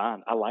 I'm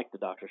fine. I like the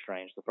Doctor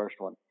Strange, the first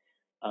one.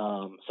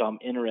 So I'm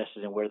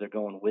interested in where they're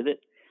going with it.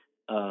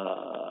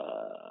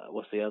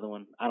 What's the other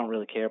one? I don't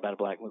really care about a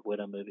Black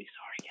Widow movie.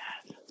 Sorry,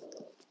 guys.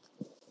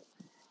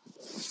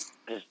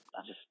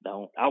 I just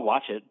don't. I'll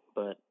watch it,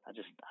 but I don't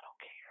care.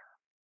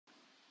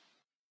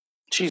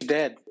 She's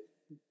dead.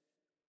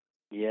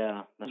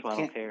 Yeah, that's why I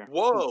don't care.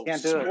 Whoa!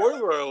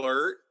 Spoiler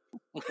alert.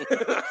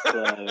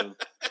 So,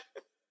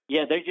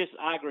 yeah,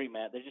 I agree,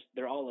 Matt.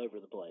 They're all over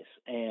the place,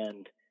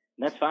 and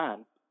that's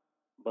fine.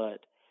 But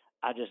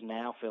I just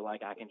now feel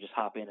like I can just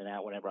hop in and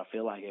out whenever I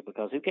feel like it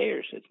because who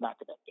cares? It's not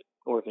connected.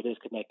 Or if it is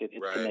connected,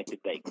 it's connected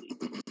vaguely.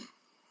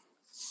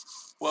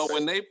 Well,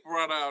 when they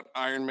brought out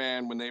Iron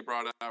Man, when they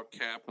brought out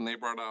Cap, when they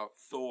brought out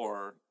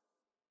Thor,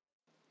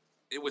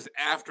 it was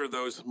after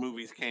those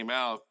movies came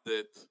out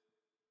that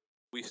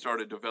we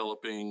started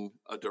developing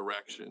a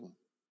direction.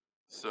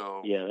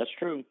 So yeah, that's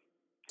true.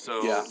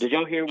 So did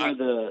y'all hear where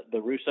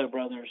the Russo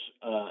brothers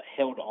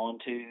held on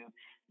to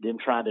them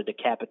trying to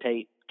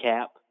decapitate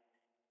Cap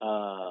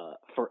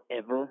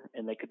forever,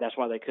 and that's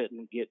why they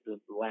couldn't get the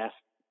last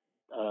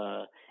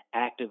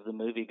act of the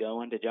movie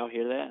going? Did y'all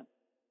hear that?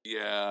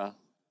 Yeah.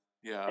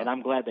 And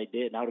I'm glad they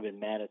did. And I would have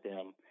been mad at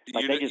them.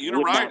 Like they just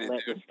would not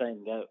let this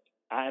thing go.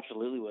 I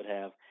absolutely would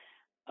have.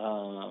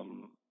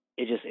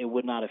 it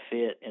would not have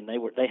fit, and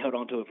they held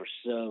on to it for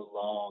so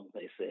long.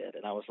 They said,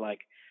 and I was like,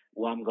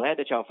 well, I'm glad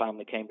that y'all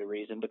finally came to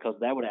reason, because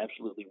that would have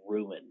absolutely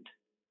ruined.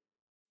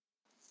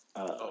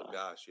 Oh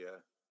gosh,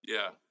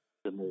 yeah,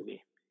 the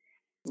movie.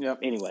 Yep.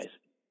 Anyways,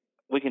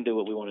 we can do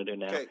what we want to do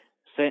now. Okay.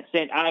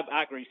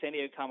 I agree. San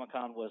Diego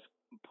Comic-Con was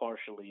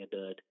partially a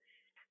dud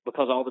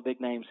because all the big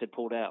names had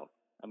pulled out.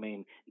 I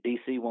mean,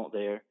 DC won't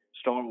there,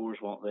 Star Wars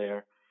won't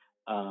there.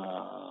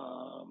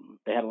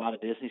 They had a lot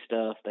of Disney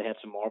stuff. They had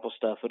some Marvel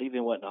stuff, but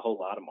even wasn't a whole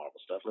lot of Marvel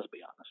stuff. Let's be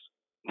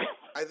honest.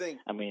 I think.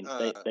 I mean,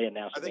 they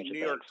announced. I think New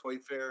York Toy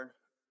Fair.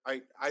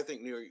 I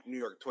think New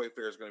York Toy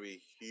Fair is going to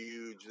be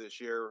huge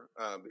this year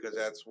because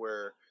that's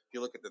where, if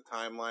you look at the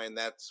timeline,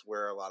 that's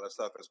where a lot of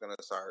stuff is going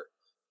to start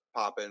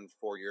popping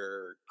for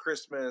your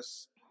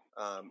Christmas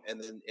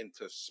and then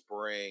into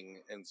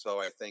spring. And so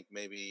I think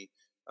maybe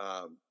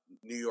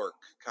New York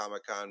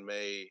Comic-Con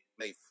may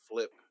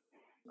flip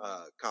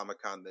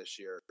Comic-Con this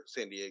year,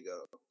 San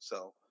Diego.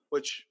 So,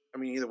 which, I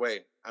mean, either way,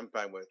 I'm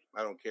fine with.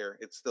 I don't care.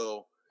 It's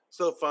still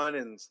fun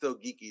and still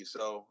geeky.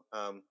 So,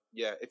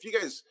 yeah, if you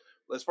guys,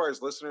 as far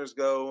as listeners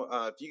go,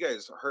 if you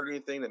guys heard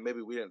anything that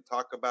maybe we didn't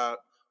talk about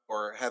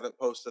or haven't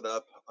posted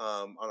up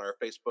on our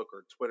Facebook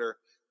or Twitter,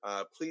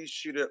 please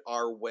shoot it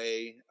our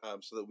way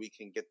so that we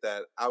can get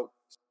that out.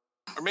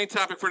 Our main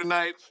topic for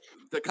tonight,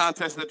 the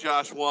contest that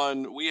Josh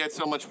won. We had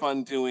so much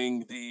fun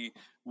doing the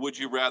Would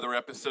You Rather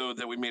episode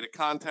that we made a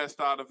contest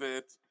out of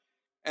it.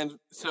 And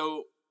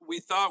so we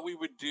thought we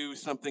would do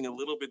something a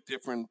little bit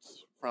different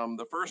from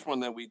the first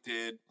one that we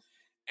did.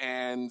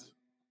 And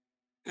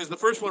because the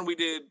first one we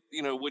did,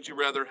 you know, would you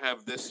rather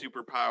have this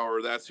superpower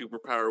or that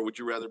superpower? Would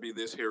you rather be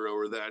this hero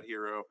or that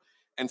hero?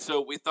 And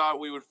so we thought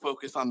we would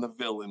focus on the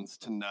villains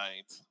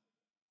tonight.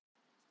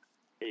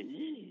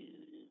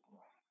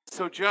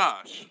 So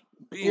Josh,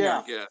 being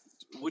our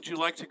guest, would you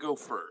like to go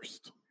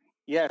first?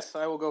 Yes,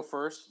 I will go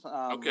first.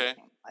 Okay.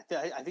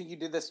 I think you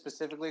did this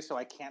specifically so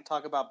I can't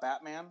talk about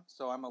Batman,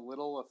 so I'm a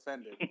little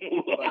offended.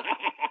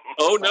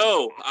 Oh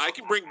no, I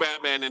can bring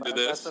Batman into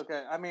this. That's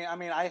okay. I mean,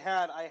 I've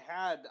got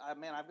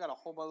a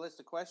whole list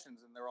of questions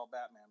and they're all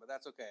Batman, but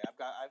that's okay.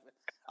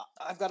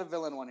 I've got a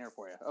villain one here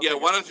for you. Okay, yeah,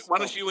 why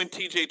don't you and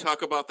TJ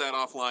talk about that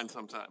offline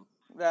sometime?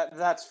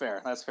 That's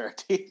fair. That's fair.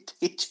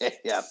 TJ,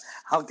 yeah,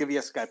 I'll give you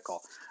a Skype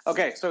call.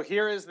 Okay, so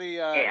here is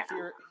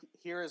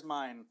here is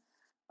mine.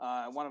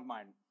 One of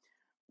mine.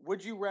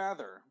 Would you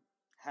rather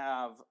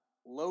have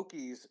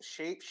Loki's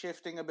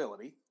shape-shifting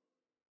ability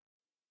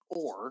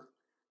or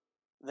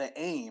the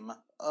aim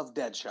of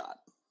Deadshot?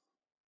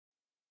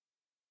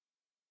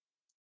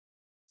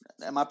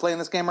 Am I playing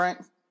this game right?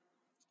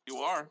 You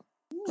are.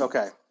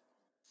 Okay.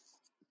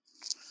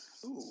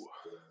 Ooh.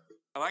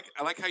 I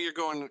like how you're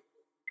going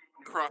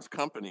cross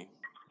company.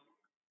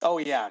 Oh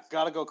yeah,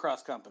 gotta go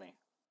cross company.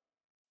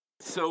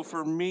 So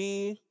for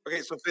me,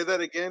 okay, so say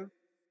that again.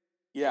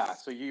 Yeah,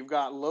 so you've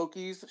got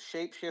Loki's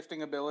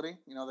shape-shifting ability,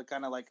 you know, the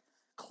kind of like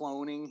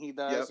cloning he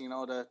does, you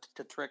know,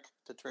 to trick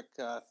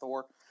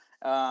Thor.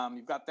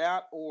 You've got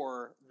that,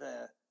 or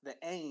the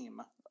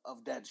aim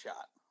of Deadshot,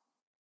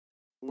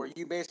 where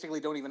you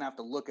basically don't even have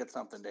to look at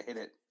something to hit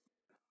it.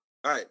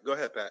 All right, go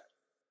ahead, Pat.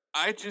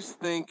 I just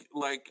think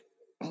like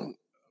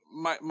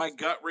my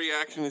gut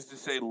reaction is to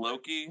say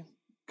Loki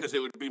because it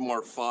would be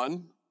more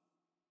fun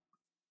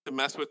to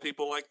mess with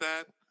people like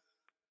that.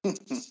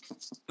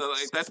 So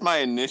like that's my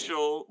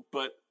initial,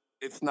 but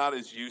it's not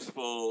as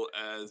useful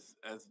as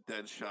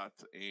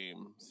Deadshot's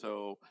aim.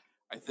 So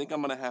I think I'm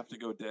gonna have to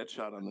go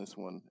Deadshot on this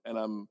one, and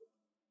I'm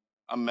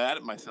mad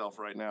at myself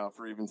right now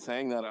for even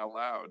saying that out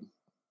loud.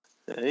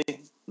 Hey,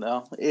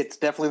 no, it's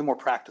definitely more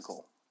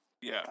practical.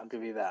 Yeah, I'll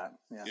give you that.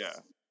 Yeah.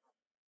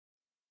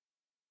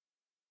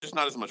 Just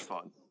not as much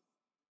fun.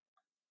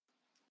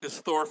 Because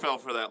Thor fell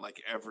for that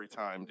like every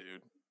time,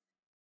 dude.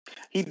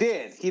 He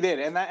did,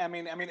 and that I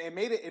mean, it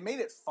made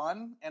it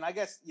fun, and I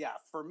guess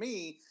for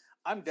me,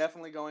 I'm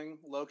definitely going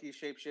Loki's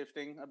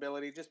shape-shifting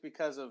ability just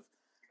because of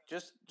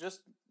just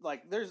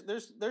like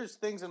there's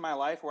things in my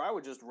life where I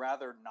would just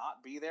rather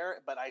not be there,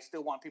 but I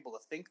still want people to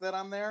think that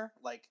I'm there.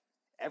 Like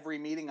every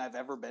meeting I've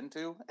ever been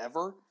to,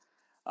 ever.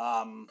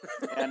 And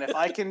if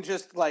I can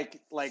just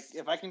like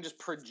if I can just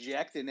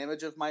project an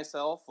image of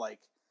myself, like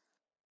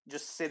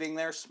just sitting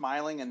there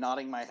smiling and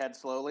nodding my head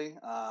slowly,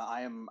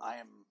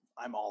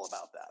 I'm all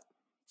about that.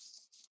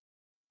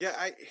 Yeah,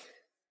 I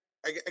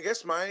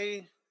guess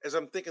as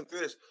I'm thinking through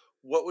this,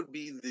 what would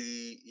be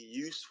the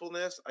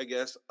usefulness, I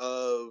guess,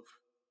 of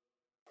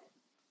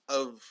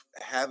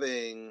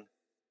having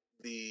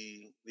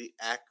the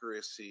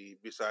accuracy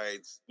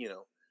besides, you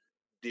know,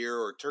 deer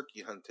or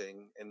turkey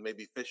hunting and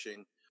maybe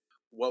fishing?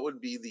 What would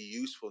be the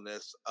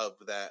usefulness of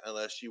that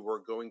unless you were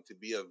going to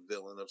be a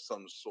villain of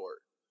some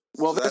sort?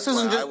 Well, so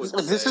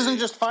this isn't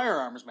just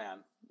firearms, man.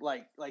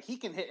 Like he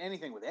can hit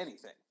anything with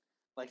anything.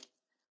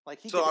 Like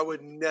he. So I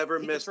would never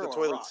miss the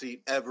toilet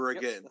seat ever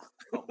again.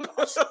 Oh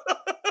gosh.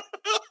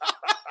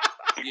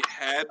 You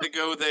had to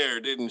go there,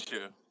 didn't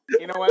you?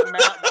 You know what,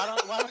 Matt?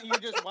 Why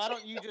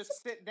don't you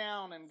just sit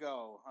down and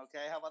go?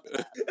 Okay, how about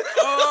that?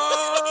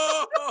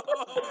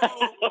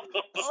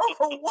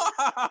 Oh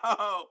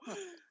wow!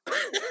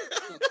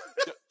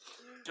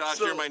 Josh,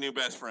 you're my new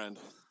best friend.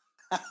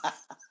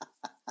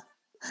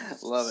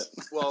 Love it.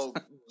 Well,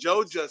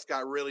 Joe just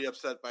got really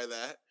upset by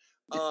that.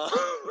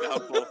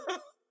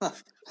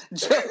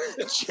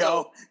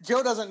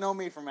 Joe doesn't know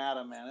me from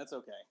Adam, man. It's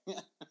okay.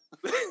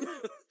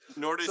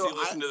 Nor does he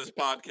listen to this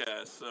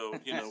podcast, so we're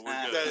good.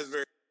 That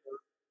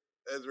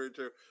is very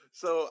true.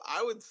 So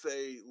I would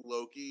say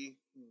Loki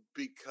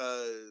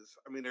because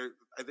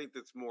I think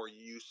that's more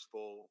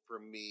useful for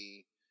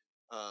me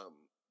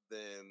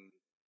than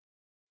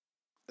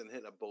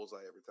hitting a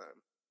bullseye every time.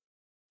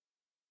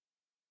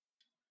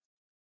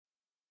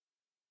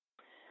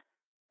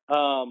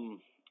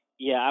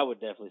 Yeah, I would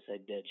definitely say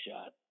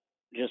Deadshot,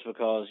 just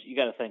because you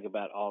got to think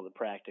about all the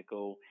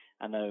practical.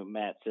 I know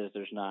Matt says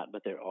there's not,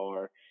 but there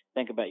are.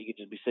 Think about you could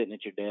just be sitting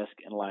at your desk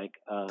and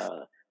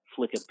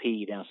flick a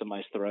pea down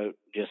somebody's throat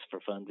just for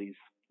funsies.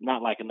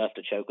 Not like enough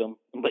to choke them,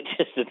 but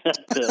just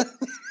enough to.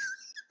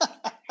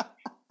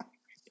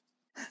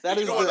 That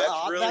is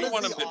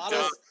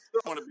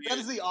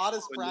the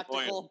oddest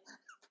practical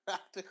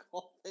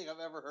thing I've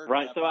ever heard.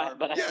 Right. So I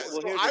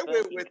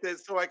went with it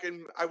so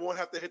I won't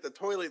have to hit the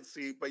toilet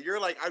seat. But you're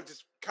like, I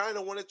just kind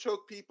of want to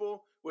choke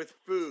people with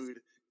food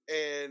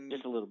and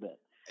just a little bit.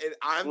 And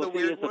I'm the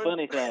weird one. It's a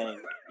funny thing.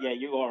 Yeah,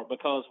 you are,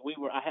 because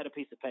I had a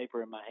piece of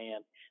paper in my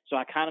hand, so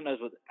I kind of know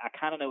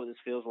what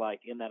this feels like.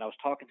 In that I was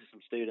talking to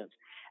some students,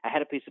 I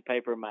had a piece of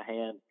paper in my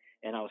hand,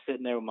 and I was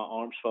sitting there with my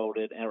arms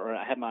folded, or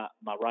I had my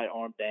right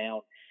arm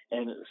down,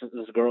 and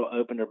this girl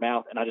opened her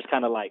mouth, and I just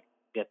kind of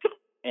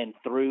and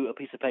threw a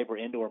piece of paper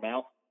into her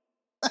mouth.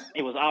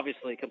 It was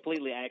obviously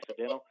completely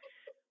accidental,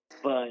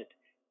 but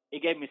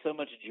it gave me so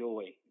much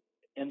joy.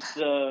 And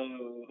so,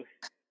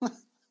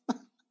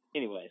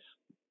 anyways,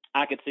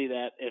 I could see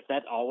that if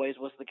that always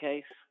was the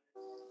case,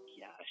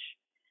 gosh,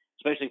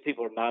 especially if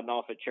people are nodding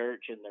off at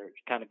church and they're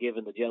kind of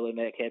giving the jelly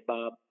neck head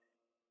bob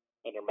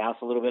and their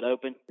mouth's a little bit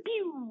open.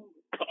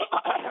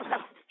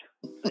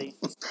 See?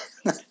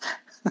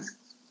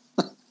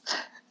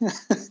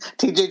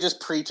 TJ just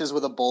preaches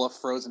with a bowl of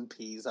frozen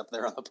peas up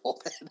there on the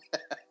pulpit.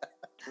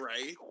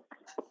 Right.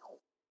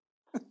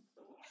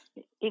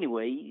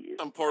 Anyway.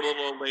 Some poor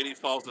little old lady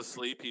falls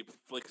asleep. He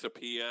flicks a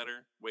pea at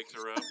her, wakes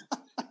her up.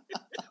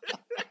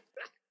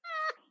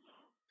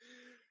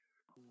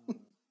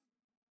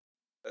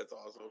 That's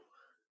awesome.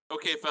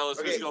 Okay, fellas,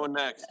 who's going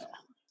next?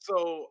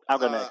 So I'll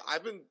go next.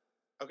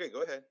 Okay,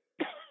 go ahead.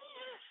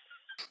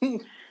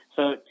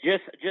 So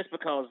just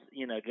because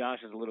Josh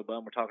is a little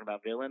bummed we're talking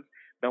about villains,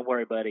 don't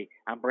worry, buddy.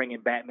 I'm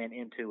bringing Batman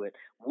into it.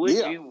 Would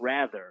you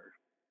rather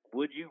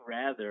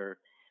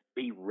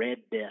be Red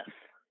Death,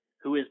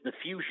 who is the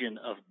fusion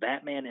of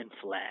Batman and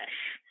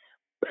Flash?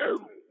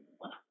 Boom.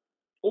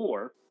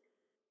 Or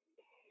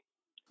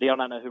do y'all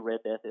not know who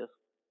Red Death is?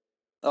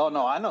 Oh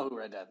no, I know who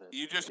Red Death is.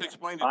 You just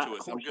explained it to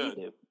us. I'm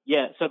good.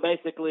 Yeah. So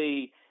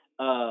basically,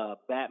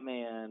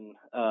 Batman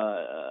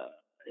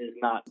is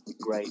not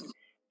great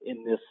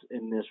in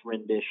this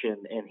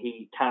rendition, and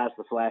he ties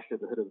the Flash to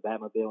the hood of the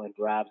Batmobile and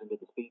drives into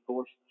the Speed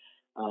Force,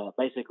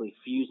 basically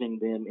fusing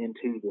them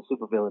into the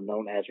supervillain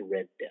known as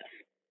Red Death.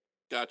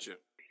 Gotcha.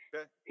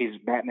 Okay. He's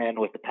Batman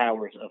with the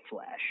powers of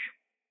Flash.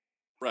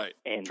 Right.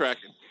 And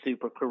Tracking.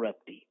 super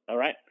corrupty. All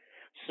right.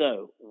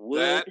 So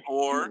would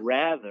you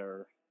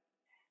rather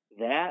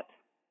that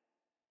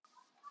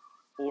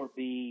or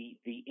be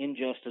the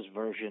Injustice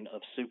version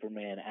of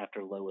Superman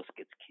after Lois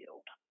gets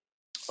killed?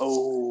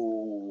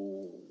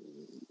 Oh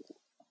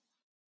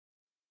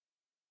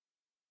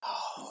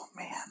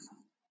man.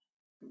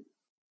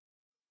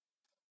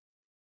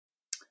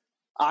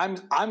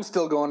 I'm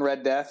still going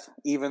Red Death,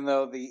 even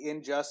though the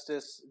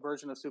Injustice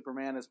version of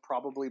Superman is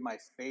probably my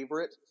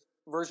favorite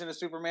version of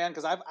Superman,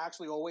 because I've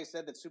actually always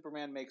said that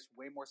Superman makes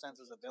way more sense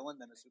as a villain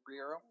than a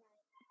superhero.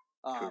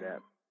 True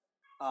that.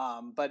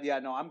 But yeah,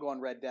 no, I'm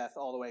going Red Death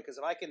all the way, because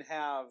if I can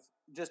have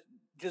just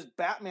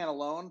Batman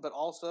alone, but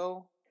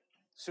also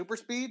super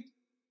speed,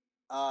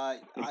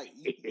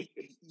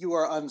 you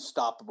are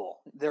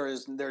unstoppable.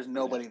 There's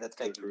nobody that's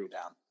taking you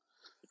down.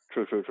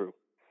 True.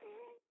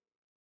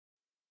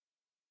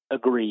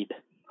 Agreed.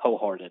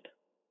 Wholehearted.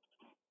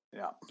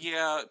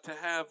 Yeah, to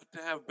have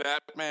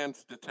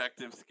Batman's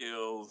detective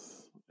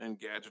skills and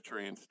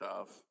gadgetry and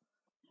stuff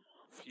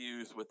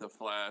fused with the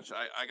Flash,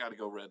 I got to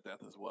go Red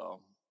Death as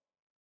well.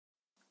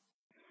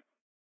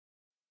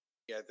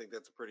 Yeah, I think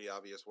that's a pretty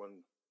obvious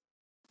one.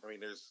 I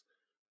mean,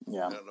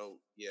 I don't know.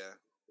 Yeah.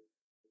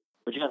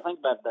 But you got to think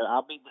about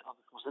that.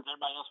 Since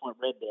everybody else went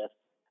Red Death,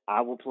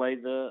 I will play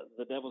the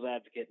devil's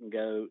advocate and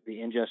go the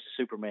Injustice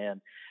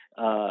Superman.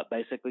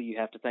 Basically, you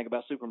have to think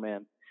about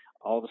Superman.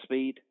 All the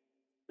speed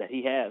that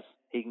he has,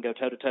 he can go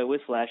toe to toe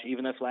with Flash.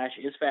 Even though Flash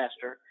is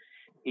faster,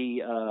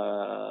 he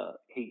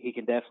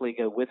can definitely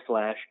go with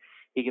Flash.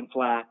 He can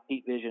fly,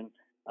 heat vision,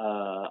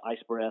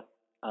 ice breath,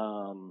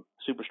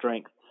 super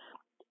strength.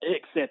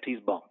 Except he's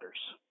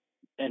bonkers,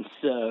 and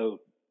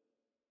so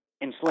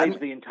enslaves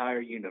the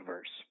entire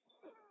universe.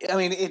 I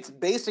mean, it's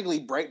basically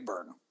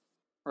Brightburn,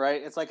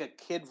 right? It's like a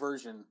kid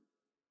version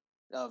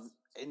of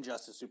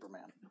Injustice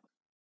Superman.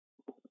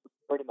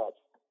 Pretty much.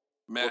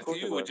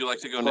 Matthew, would you like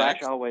to go Flash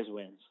next? always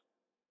wins.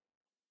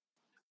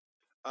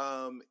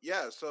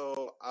 Yeah.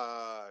 So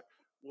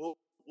we'll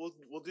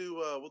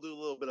do a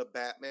little bit of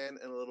Batman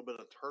and a little bit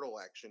of turtle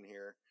action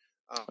here.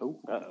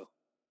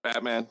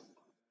 Batman.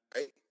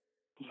 Right?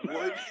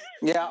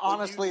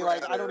 Honestly,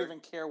 like I don't even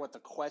care what the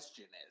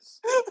question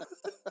is.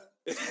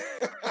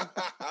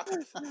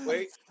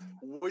 Wait,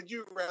 would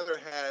you rather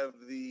have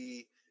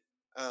the?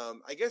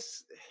 I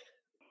guess.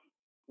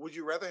 Would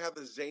you rather have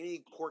the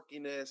zany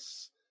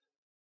quirkiness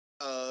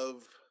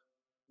of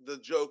the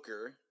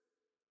Joker,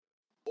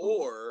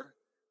 or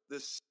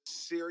the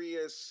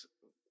serious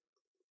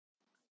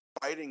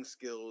fighting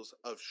skills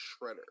of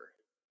Shredder?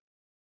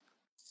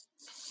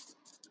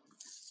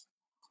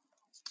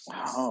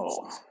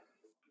 Oh,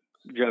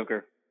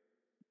 Joker.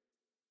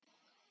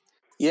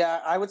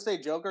 Yeah, I would say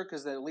Joker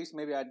because at least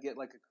maybe I'd get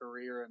like a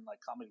career in like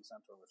Comedy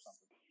Central or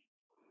something.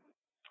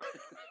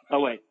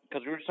 Oh wait,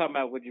 because we were talking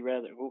about would you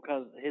rather? Well,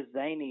 because his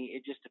zany,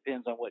 it just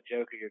depends on what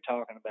Joker you're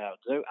talking about.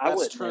 So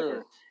That's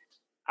true.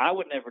 I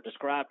would never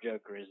describe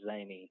Joker as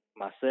zany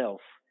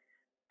myself.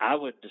 I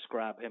would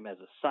describe him as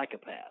a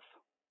psychopath.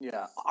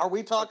 Yeah. Are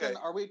we talking? Okay.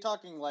 Are we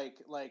talking like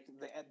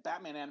the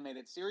Batman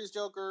animated series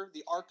Joker,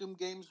 the Arkham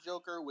games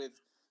Joker with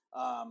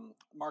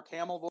Mark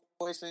Hamill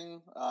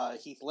voicing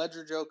Heath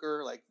Ledger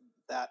Joker? Like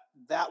that.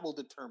 That will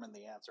determine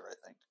the answer, I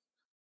think.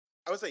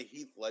 I would say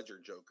Heath Ledger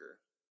Joker.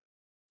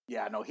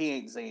 Yeah, no, he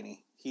ain't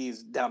zany.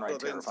 He's downright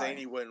terrifying. Then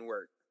zany wouldn't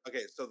work.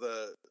 Okay, so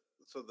the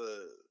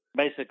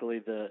basically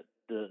the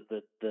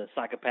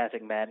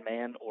psychopathic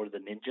madman or the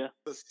ninja.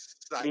 The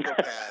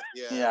psychopath,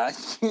 yeah.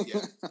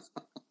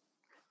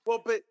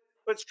 Well, but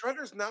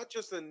Shredder's not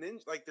just a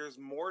ninja. Like, there's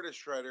more to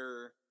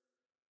Shredder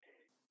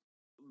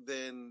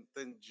than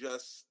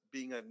just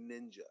being a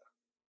ninja.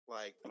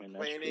 Like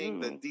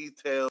planning, the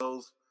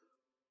details.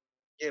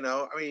 You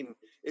know, I mean,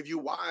 if you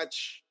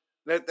watch.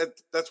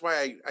 That's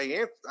why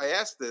I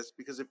asked this,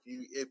 because if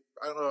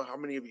I don't know how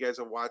many of you guys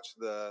have watched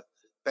the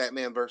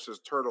Batman versus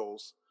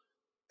Turtles,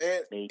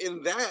 and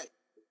in that,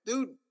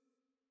 dude,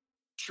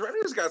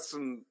 Shredder's got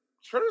some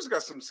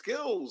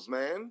skills,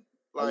 man.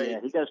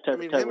 Like, he goes toe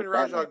to toe. I mean, him and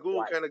Ra's al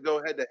Ghul kind of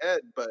go head to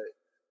head, but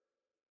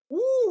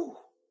woo,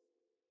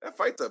 that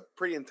fight's a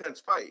pretty intense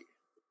fight.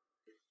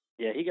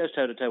 Yeah, he goes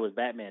toe to toe with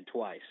Batman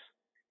twice,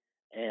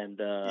 and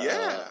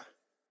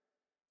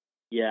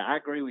yeah, I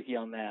agree with you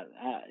on that.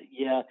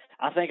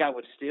 I think I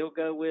would still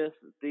go with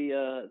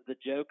the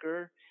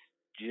Joker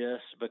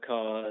just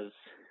because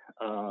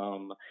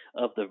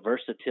of the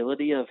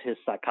versatility of his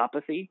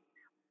psychopathy.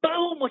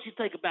 Boom! What you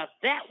think about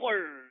that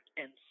word?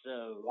 And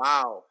so,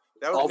 wow,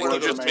 that was you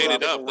just made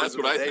it up. That's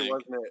what I think.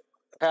 Wasn't it?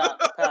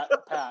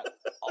 Pat,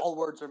 all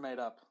words are made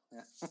up.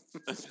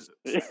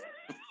 Yeah.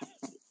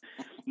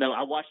 No,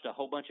 I watched a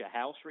whole bunch of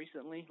House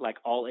recently, like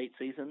all 8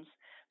 seasons.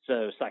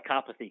 So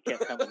psychopathy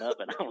kept coming up,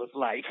 and I was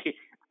like,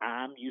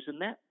 "I'm using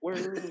that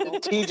word."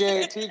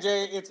 TJ,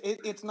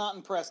 it's not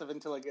impressive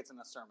until it gets in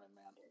a sermon,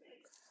 man.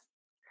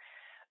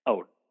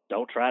 Oh,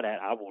 don't try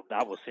that. I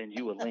will send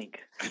you a link.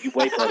 You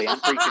wait, buddy. I'm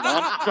preaching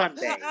on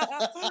Sunday.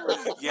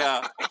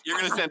 Yeah, you're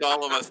gonna send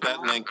all of us that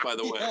link, by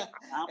the way. Yeah.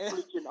 I'm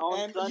preaching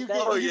on Sunday.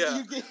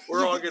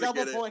 We're all gonna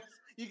get it.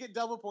 You get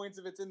double points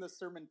if it's in the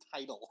sermon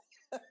title.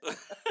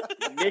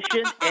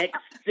 Mission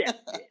accepted.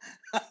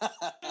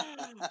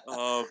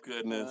 Oh,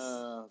 goodness.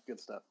 Good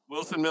stuff.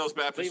 Wilson Mills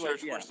Baptist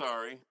Church, we're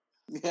sorry.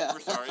 Yeah. We're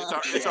sorry.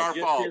 It's our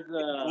fault.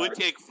 We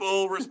take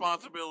full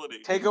responsibility.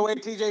 Take away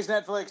TJ's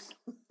Netflix.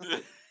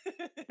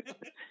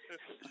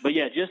 But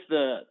yeah, just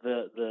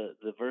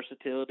the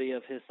versatility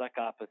of his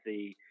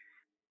psychopathy,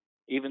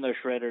 even though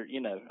Shredder,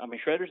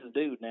 Shredder's the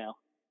dude now,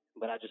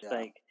 but I just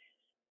think,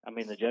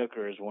 the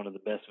Joker is one of the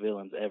best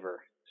villains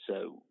ever,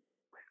 so.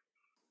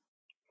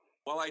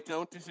 Well, I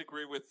don't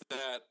disagree with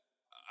that.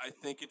 I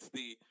think it's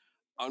the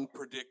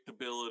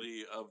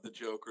unpredictability of the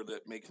Joker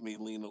that makes me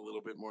lean a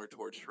little bit more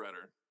towards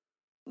Shredder.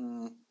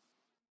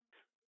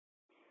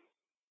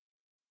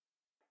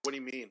 What do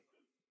you mean?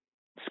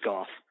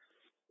 Scoff.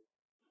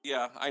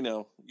 Yeah, I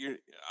know.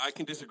 I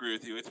can disagree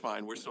with you. It's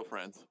fine. We're still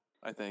friends,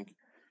 I think.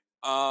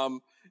 No,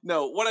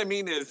 what I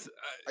mean is...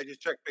 I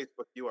just checked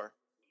Facebook. You are.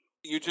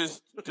 You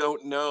just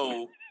don't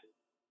know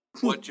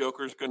what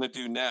Joker's going to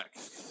do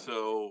next.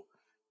 So,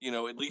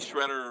 at least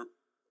Shredder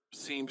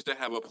seems to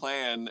have a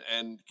plan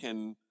and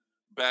can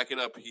back it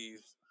up.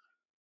 He's,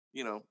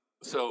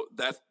 so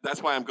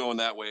that's why I'm going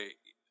that way.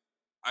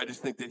 I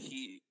just think that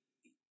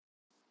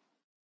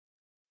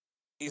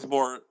he's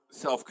more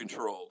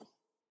self-controlled.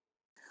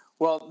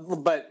 Well,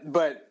 but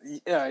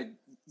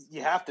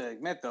you have to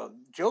admit, though,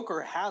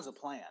 Joker has a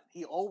plan.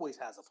 He always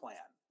has a plan.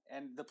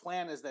 And the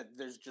plan is that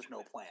there's just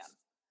no plan.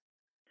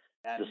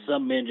 And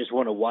some men just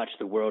want to watch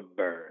the world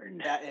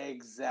burn.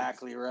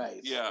 Exactly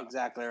right. Yeah.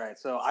 Exactly right.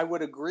 So I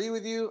would agree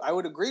with you.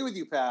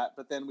 Pat,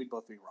 but then we'd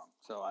both be wrong.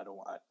 So I don't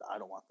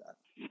want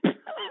that.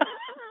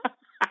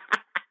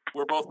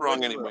 We're both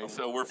wrong anyway,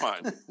 so we're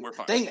fine.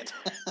 Dang it.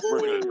 We're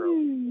good,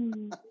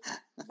 bro.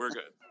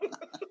 good.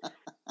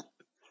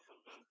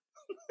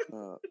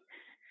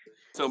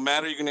 So,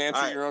 Matt, are you going to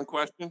answer your own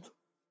question?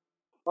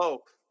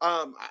 Oh,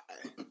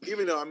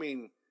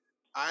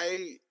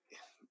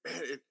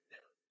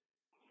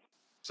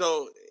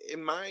 so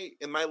in my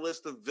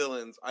list of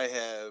villains, I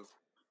have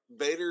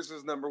Vader's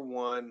is number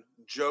 1,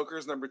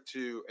 Joker's number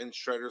 2, and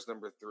Shredder's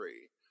number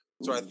 3.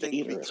 So I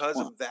think because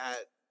of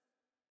that,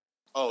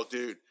 oh,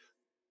 dude,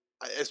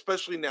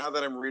 especially now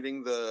that I'm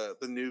reading the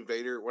new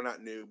Vader, well,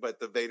 not new, but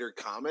the Vader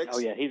comics. Oh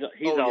yeah, he's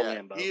all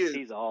in, Bo.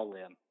 He's all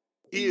in.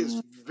 He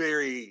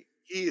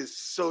is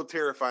so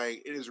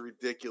terrifying. It is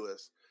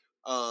ridiculous.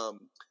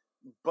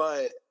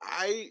 But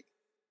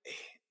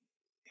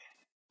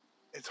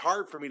it's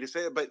hard for me to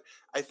say it, but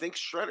I think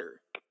Shredder,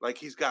 like,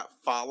 he's got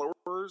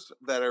followers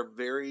that are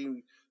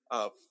very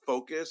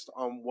focused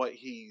on what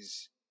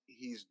he's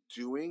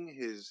doing,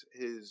 his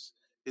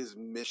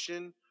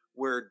mission,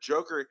 where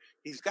Joker,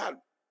 he's got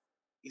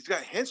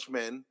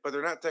henchmen, but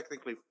they're not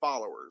technically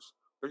followers.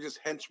 They're just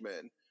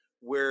henchmen,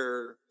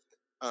 where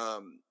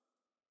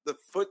the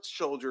foot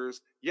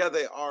soldiers, yeah,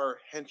 they are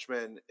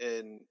henchmen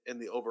in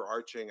the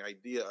overarching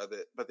idea of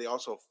it, but they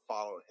also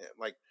follow him.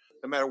 Like,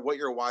 no matter what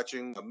you're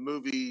watching,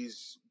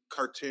 movies,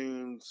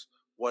 cartoons,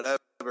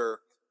 whatever,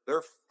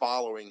 they're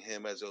following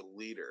him as a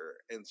leader.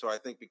 And so I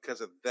think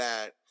because of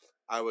that,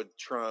 I would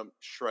trump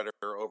Shredder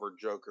over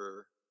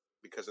Joker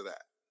because of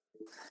that.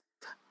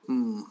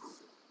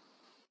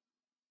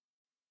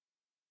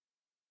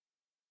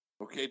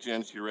 Okay,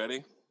 gents, you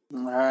ready?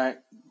 All right,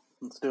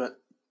 let's do it.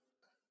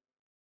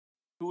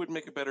 Who would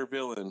make a better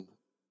villain?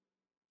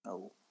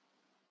 Oh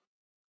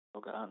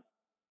God.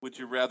 Would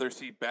you rather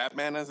see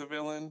Batman as a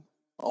villain?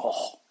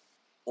 Oh.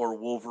 Or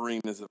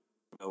Wolverine as a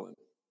villain?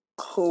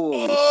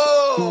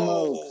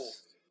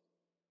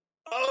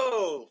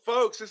 Oh,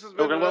 folks, this has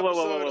been an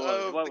episode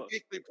of the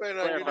Geekly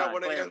Planet. I do not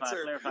want to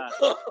answer.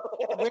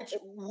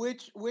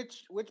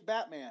 Which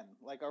Batman?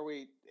 Like,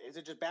 is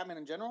it just Batman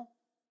in general?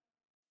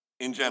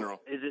 In general.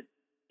 Is it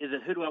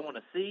who do I want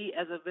to see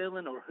as a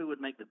villain, or who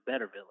would make the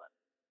better villain?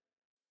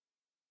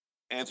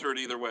 Answer it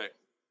either way.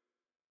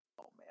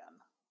 Oh,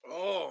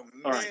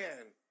 man. Right.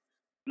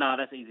 No,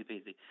 that's easy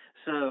peasy.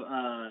 So,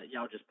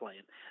 y'all just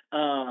playing.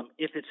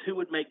 If it's who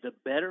would make the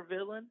better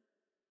villain,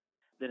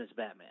 then it's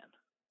Batman.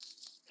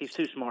 He's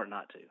too smart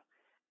not to.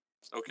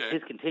 Okay.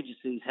 His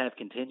contingencies have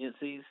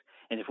contingencies,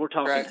 and if we're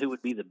talking who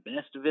would be the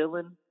best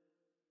villain,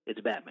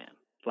 it's Batman.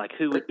 Like,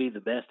 who would be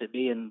the best at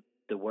being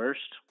the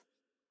worst?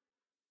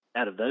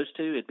 Out of those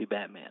two, it'd be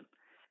Batman.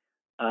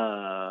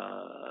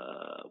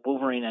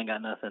 Wolverine ain't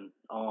got nothing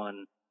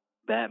on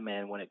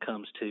Batman when it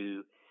comes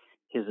to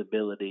his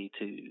ability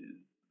to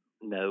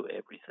know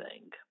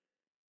everything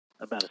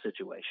about a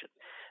situation.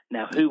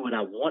 Now, who would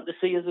I want to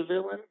see as a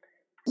villain?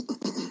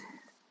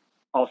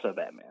 Also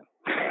Batman.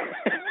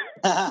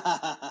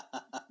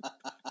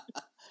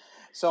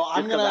 So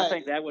I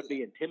think that would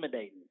be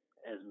intimidating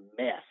as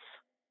mess.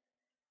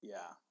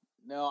 Yeah.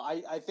 No,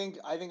 I think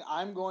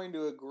I'm going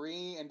to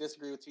agree and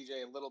disagree with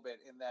TJ a little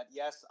bit in that,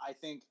 yes, I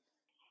think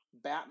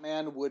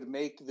Batman would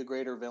make the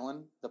greater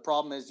villain. The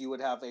problem is you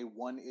would have a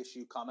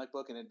 1-issue comic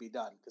book and it'd be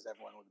done because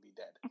everyone would be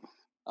dead.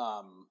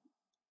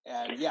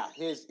 And yeah,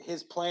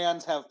 his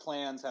plans have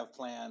plans,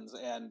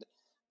 and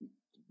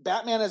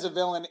Batman as a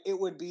villain, it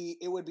would be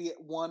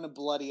one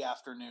bloody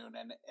afternoon,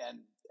 and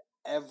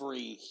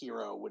every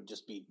hero would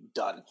just be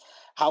done.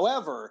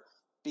 However,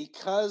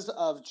 because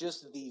of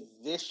just the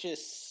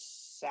vicious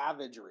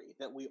savagery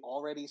that we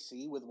already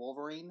see with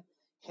Wolverine,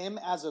 him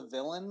as a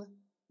villain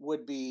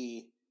would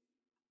be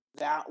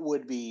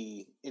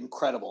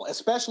incredible,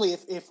 especially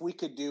if we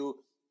could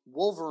do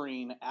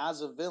Wolverine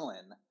as a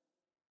villain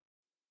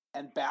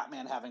and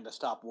Batman having to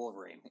stop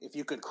Wolverine. If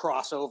you could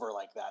cross over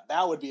like that,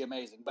 that would be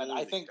amazing. But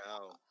I think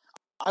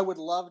I would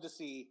love to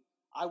see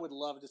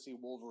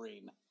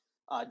Wolverine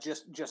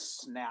just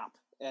snap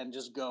and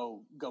just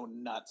go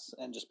nuts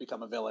and just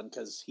become a villain,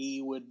 because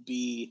he would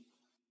be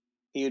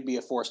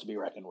a force to be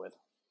reckoned with.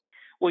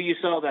 Well, you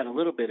saw that a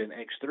little bit in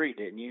X3,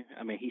 didn't you?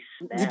 I mean, he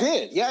snapped. You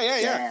did,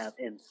 yeah.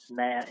 And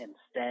stabbed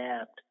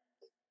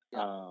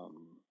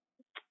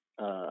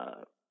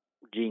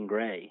Jean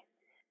Grey.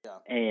 Yeah.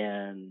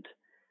 And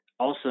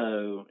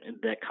also,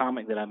 that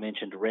comic that I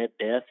mentioned, Red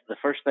Death, the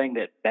first thing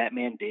that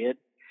Batman did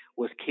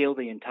was kill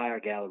the entire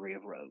gallery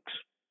of rogues.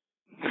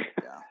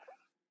 Yeah.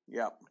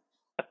 Yep.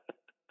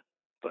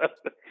 So,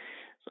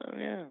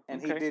 yeah.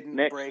 And he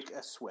didn't break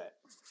a sweat.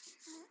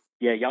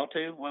 Yeah, y'all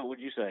too? What would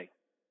you say?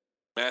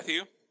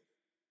 Matthew?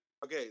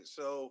 Okay,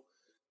 so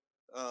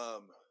I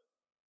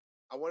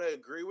want to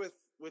agree with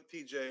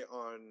TJ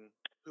on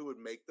who would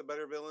make the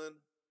better villain.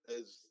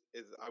 Is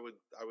I would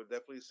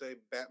definitely say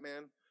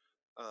Batman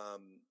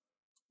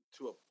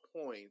to a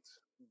point,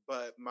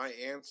 but my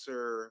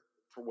answer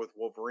with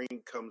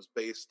Wolverine comes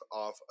based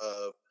off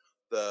of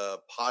the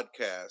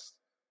podcast.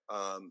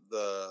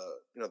 The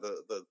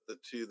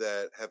two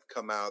that have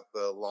come out,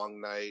 the Long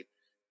Night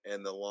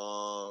and the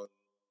Long,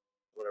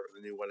 whatever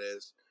the new one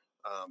is,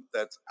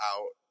 that's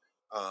out.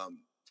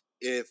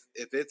 If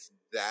it's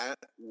that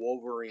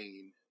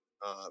Wolverine,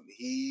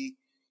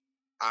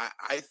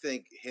 I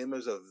think him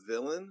as a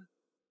villain,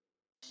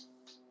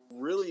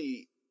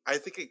 really, I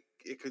think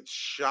it could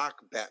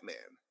shock Batman.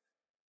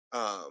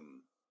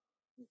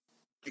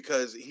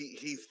 Because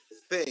he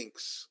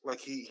thinks like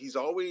he's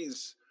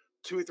always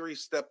 2 or 3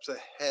 steps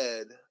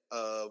ahead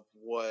of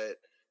what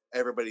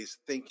everybody's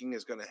thinking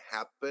is going to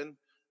happen.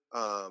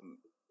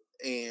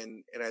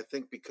 And I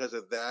think because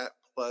of that,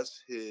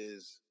 plus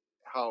his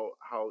how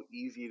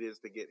easy it is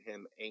to get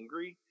him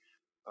angry,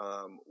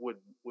 would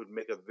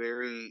make a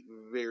very,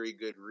 very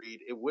good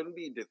read. It wouldn't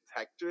be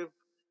detective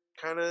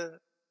kind of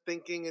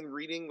thinking and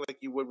reading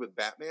like you would with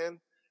Batman,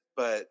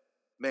 but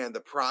man, the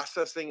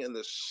processing and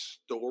the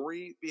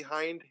story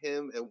behind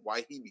him and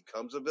why he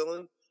becomes a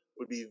villain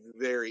would be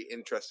very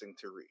interesting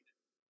to read.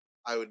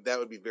 That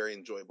would be very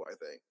enjoyable, I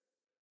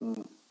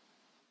think.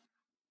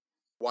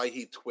 Why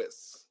he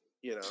twists,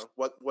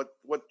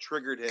 what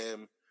triggered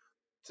him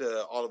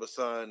to all of a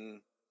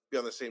sudden be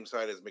on the same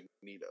side as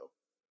Magneto.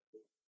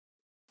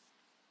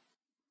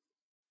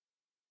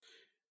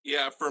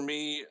 Yeah, for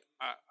me,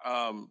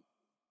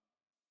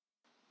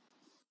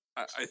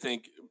 I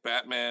think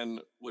Batman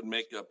would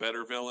make a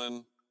better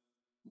villain,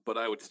 but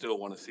I would still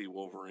want to see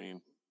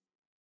Wolverine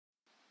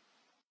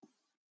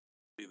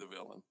be the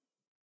villain.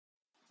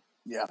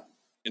 Yeah,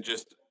 and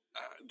just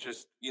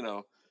because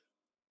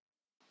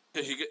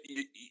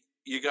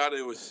you got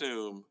to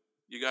assume,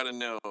 you got to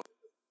know,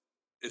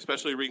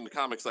 especially reading the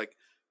comics, like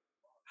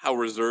how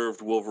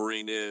reserved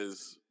Wolverine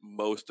is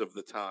most of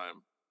the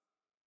time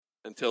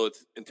until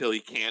he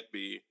can't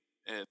be,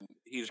 and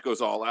he just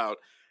goes all out.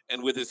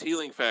 And with his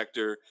healing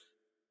factor,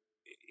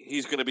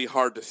 he's going to be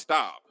hard to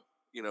stop.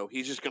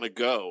 He's just going to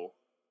go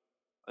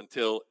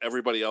until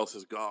everybody else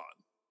is gone.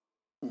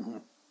 Mm-hmm.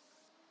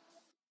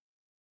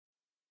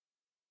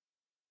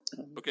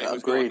 Okay,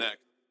 who's going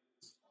next?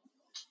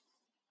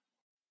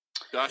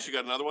 Josh, you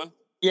got another one?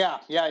 Yeah.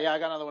 I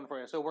got another one for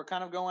you. So we're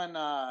kind of going.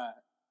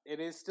 It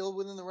is still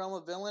within the realm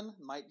of villain.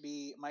 Might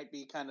be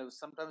kind of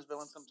sometimes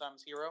villain,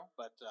 sometimes hero.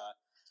 But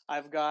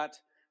I've got.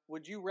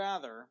 Would you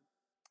rather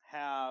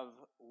have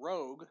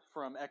Rogue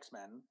from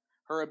X-Men,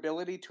 her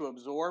ability to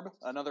absorb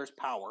another's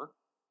power,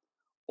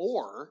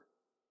 or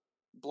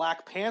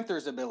Black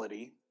Panther's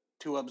ability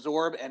to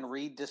absorb and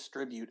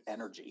redistribute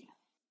energy?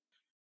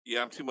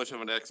 Yeah, I'm too much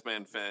of an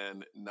X-Men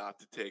fan not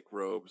to take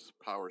Rogue's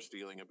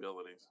power-stealing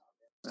abilities.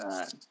 All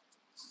right.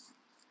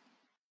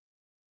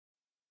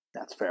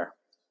 That's fair.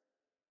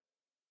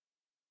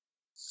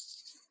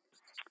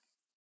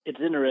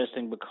 It's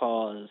interesting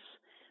because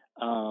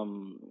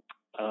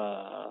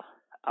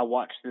I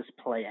watched this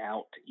play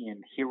out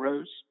in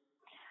Heroes,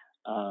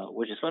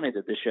 which is funny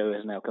that this show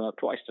has now come up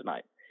twice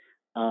tonight.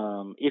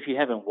 If you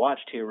haven't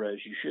watched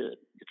Heroes, you should.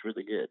 It's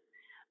really good.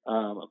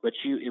 But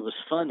it was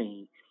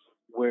funny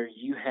where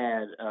you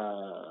had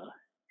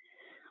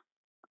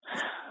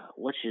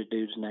what's your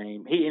dude's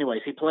name? He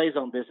plays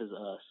on This Is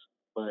Us,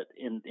 but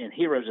in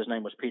Heroes his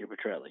name was Peter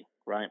Petrelli,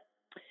 right?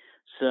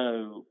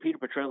 So Peter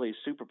Petrelli's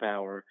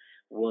superpower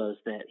was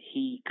that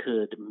he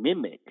could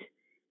mimic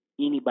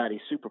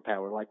anybody's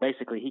superpower. Like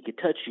basically he could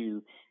touch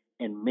you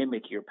and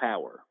mimic your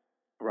power,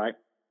 right?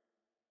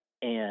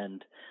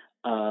 And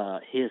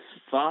his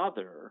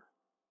father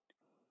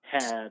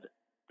had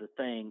the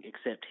thing,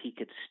 except he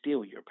could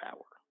steal your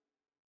power.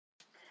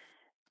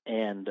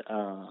 And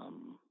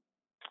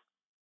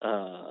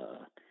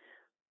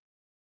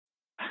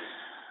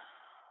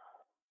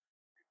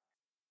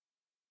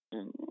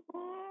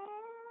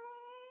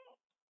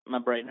my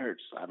brain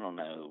hurts. I don't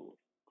know.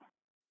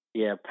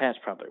 Yeah, Pat's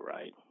probably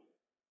right.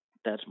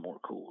 That's more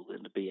cool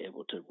than to be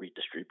able to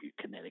redistribute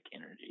kinetic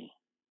energy.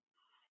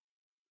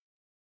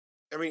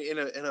 I mean,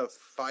 in a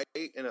fight,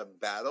 in a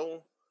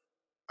battle,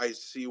 I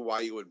see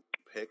why you would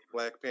pick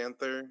Black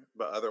Panther,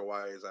 but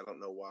otherwise, I don't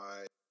know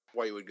why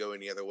you would go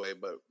any other way.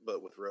 But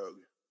with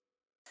Rogue,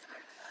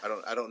 I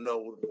don't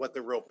know what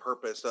the real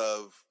purpose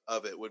of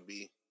it would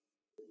be.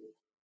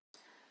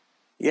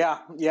 Yeah,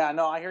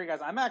 no, I hear you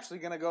guys. I'm actually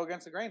going to go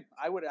against the grain.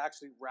 I would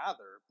actually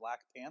rather Black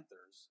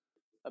Panther's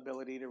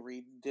ability to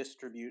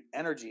redistribute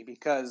energy,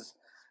 because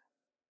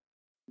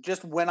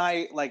just when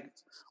I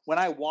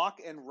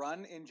walk and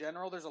run in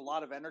general, there's a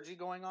lot of energy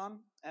going on,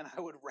 and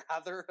I would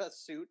rather a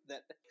suit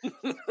that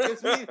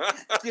gives me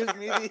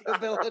the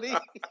ability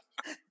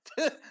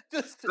to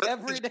just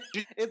every day.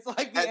 It's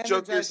like the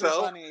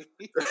Energizer Bunny.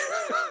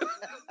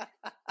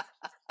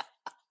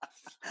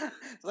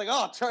 It's like,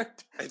 oh,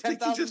 I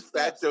think he just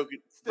fat joked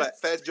himself.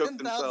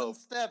 10,000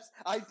 steps.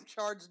 I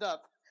charged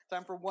up.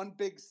 Time for one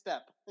big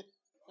step.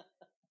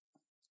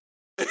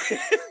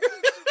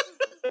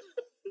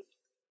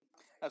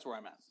 That's where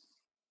I'm at.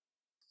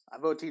 I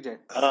vote TJ.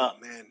 Oh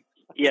man.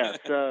 Yeah.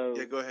 So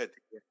yeah, go ahead.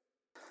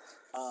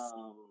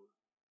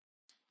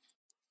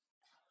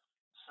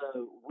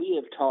 So we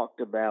have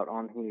talked about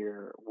on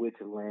here Witch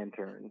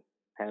Lantern,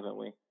 haven't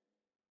we?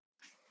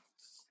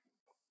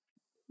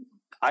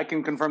 I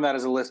can confirm that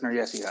as a listener.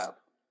 Yes, you have.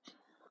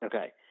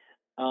 Okay.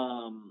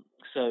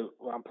 So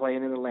I'm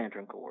playing in the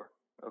Lantern Corps.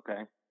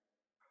 Okay.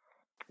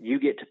 You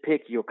get to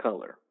pick your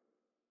color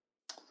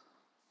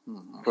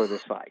for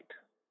this fight.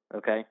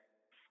 Okay.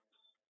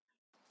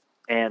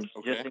 And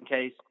just in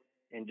case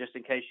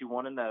you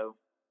want to know,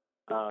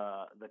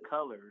 the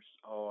colors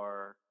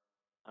are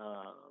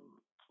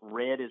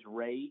red is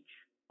rage,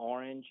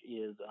 orange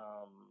is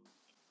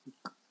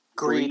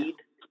greed.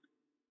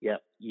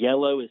 Yep.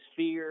 Yellow is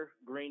fear,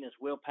 green is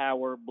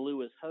willpower,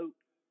 blue is hope,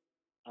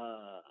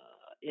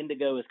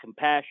 indigo is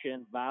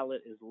compassion,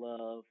 violet is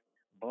love,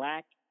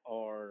 black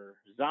are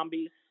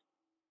zombies,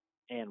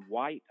 and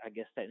white, I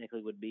guess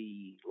technically would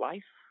be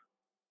life.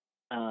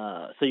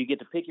 So you get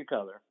to pick your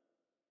color.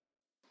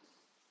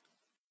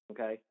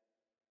 Okay.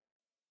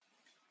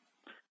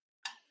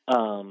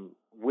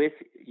 With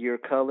your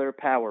color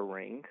power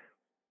ring,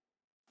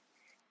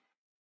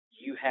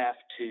 you have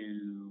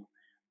to.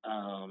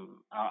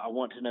 I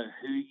want to know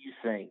who you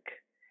think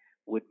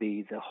would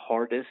be the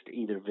hardest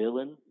either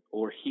villain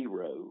or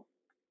hero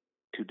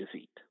to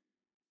defeat.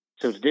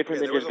 So it's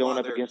different than just going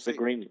up against the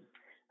green.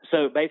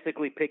 So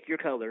basically, pick your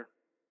color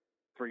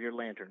for your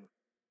lantern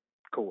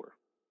core.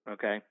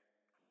 Okay.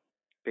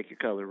 Pick your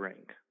color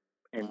ring,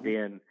 and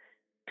then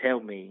tell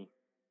me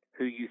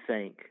who you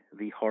think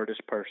the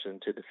hardest person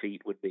to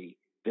defeat would be,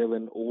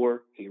 villain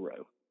or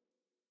hero.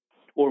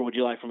 Or would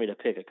you like for me to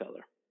pick a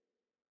color?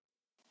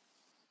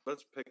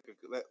 Let's pick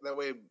that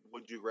way.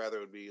 Would you rather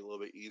would be a little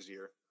bit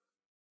easier?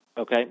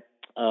 Okay.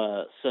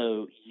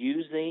 So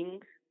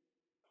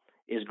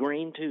is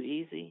green too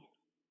easy?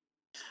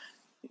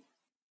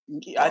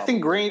 I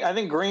think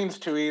green's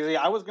too easy.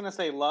 I was gonna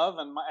say love,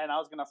 and I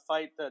was gonna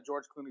fight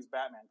George Clooney's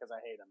Batman because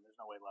I hate him. There's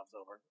no way love's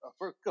over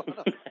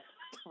that.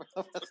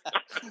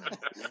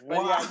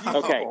 Wow.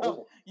 Yeah,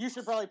 you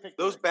should probably pick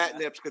those bat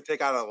nips. Could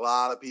take out a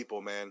lot of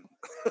people, man.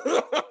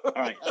 All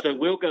right, so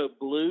we'll go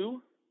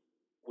blue,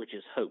 which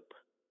is hope.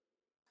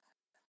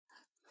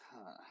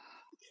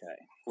 Okay.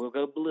 We'll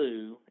go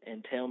blue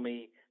and tell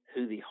me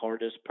who the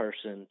hardest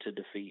person to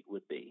defeat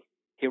would be,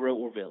 hero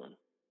or villain.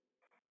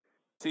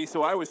 See,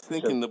 so I was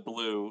thinking the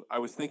blue.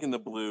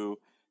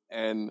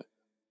 And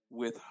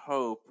with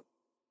hope,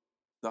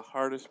 the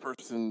hardest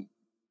person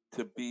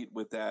to beat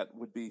with that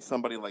would be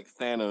somebody like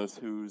Thanos,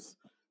 who's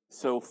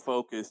so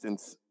focused and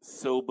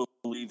so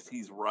believes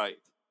he's right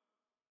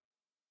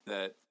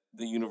that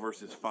the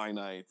universe is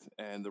finite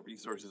and the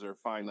resources are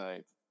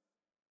finite,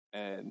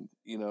 and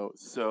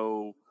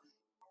so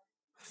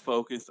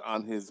focused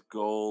on his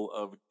goal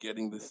of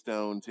getting the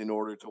stones in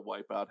order to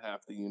wipe out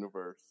half the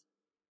universe.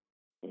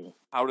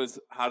 How does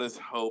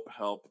hope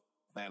help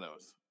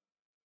Thanos?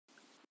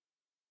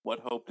 What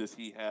hope does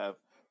he have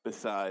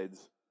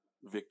besides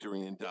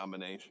victory and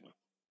domination?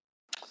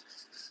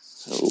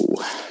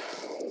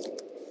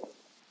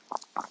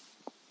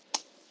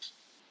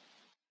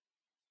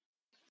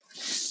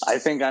 I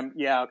think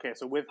okay.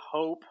 So with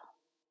hope,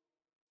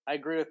 I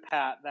agree with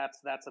Pat.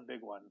 That's a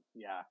big one.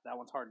 Yeah, that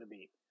one's hard to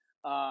beat.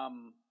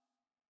 I'm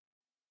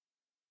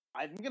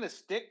gonna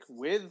stick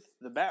with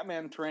the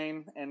Batman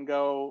train and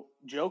go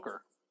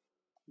Joker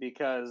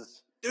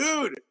because.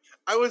 Dude,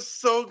 I was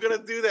so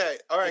gonna do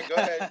that. All right, go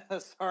ahead.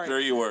 Sorry. Sure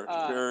you were.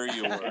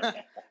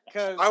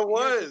 Because I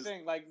was. Here's the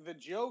thing, like the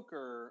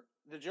Joker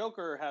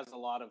has a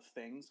lot of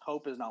things.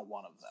 Hope is not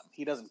one of them.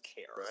 He doesn't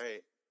care.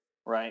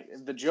 Right.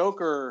 The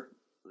Joker,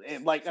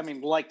 like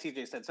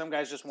TJ said, some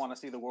guys just want to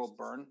see the world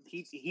burn.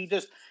 He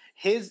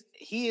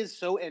is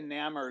so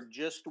enamored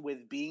just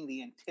with being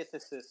the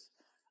antithesis,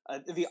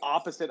 the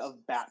opposite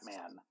of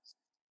Batman,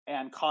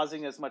 and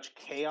causing as much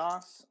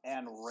chaos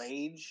and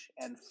rage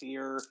and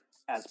fear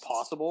as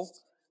possible,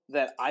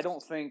 that I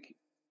don't think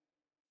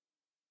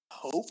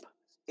hope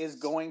is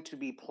going to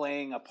be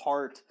playing a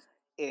part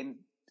in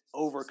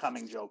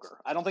overcoming Joker.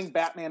 I don't think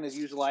Batman is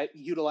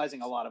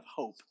utilizing a lot of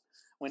hope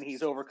when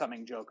he's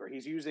overcoming Joker.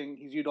 He's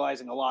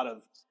utilizing a lot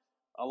of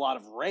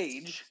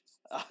rage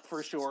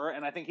for sure,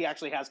 and I think he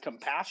actually has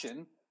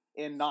compassion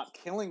in not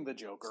killing the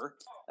Joker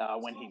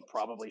when he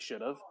probably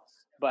should have.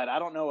 But I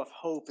don't know if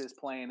hope is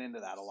playing into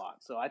that a lot.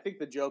 So I think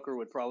the Joker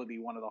would probably be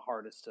one of the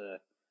hardest to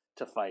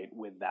fight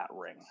with that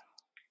ring.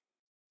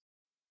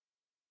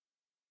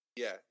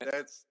 Yeah,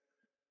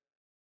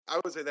 I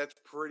would say that's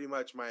pretty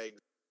much my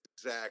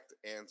exact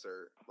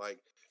answer. Like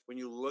when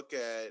you look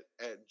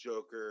at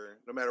Joker,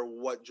 no matter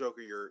what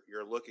Joker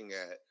you're looking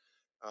at,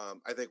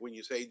 I think when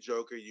you say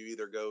Joker, you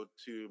either go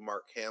to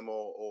Mark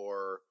Hamill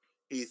or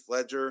Heath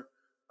Ledger.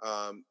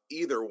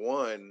 Either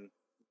one,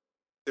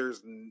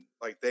 there's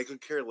they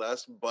could care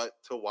less but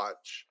to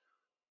watch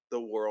the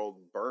world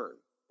burn.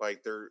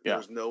 Like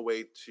there's no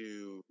way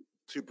to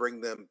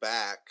bring them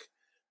back.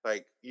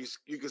 Like you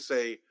could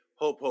say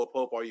hope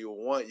all you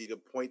want. You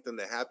could point them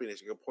to happiness.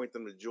 You could point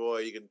them to joy.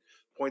 You could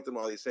point them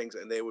all these things,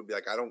 and they would be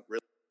like, I don't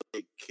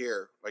really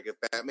care. Like if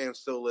Batman's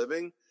still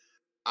living,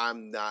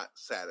 I'm not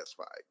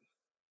satisfied.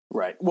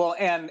 Right. Well,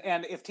 and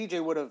if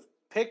TJ would have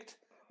picked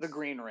the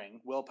green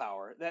ring,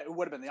 willpower, that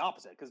would have been the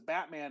opposite. Because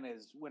Batman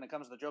is, when it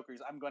comes to the Joker,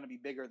 I'm going to be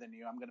bigger than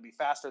you. I'm going to be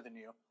faster than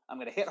you. I'm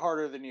going to hit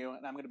harder than you,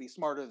 and I'm going to be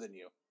smarter than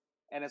you.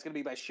 And it's going to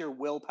be by sheer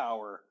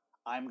willpower.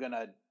 I'm going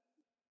to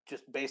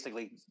just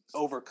basically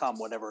overcome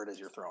whatever it is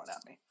you're throwing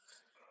at me.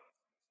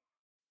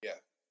 Yeah.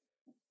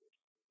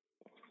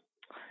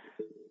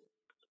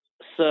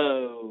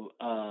 So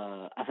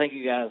I think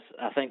you guys.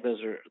 I think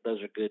those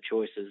are good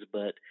choices.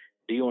 But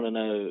do you want to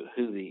know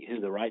who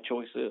the right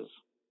choice is?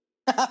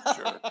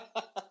 Sure.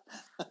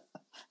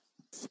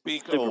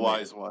 Speak, Superman. O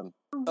wise one.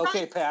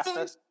 Okay,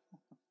 Pastor.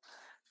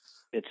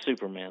 It's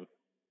Superman.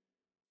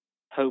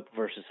 Hope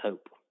versus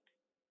hope.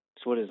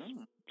 That's what his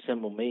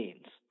symbol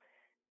means.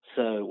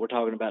 So we're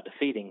talking about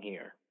defeating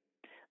here.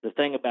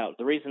 The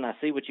reason I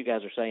see what you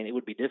guys are saying, it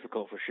would be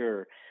difficult for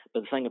sure,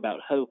 but the thing about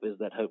hope is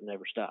that hope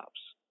never stops.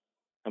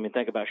 I mean,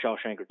 think about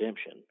Shawshank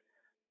Redemption.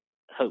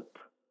 Hope.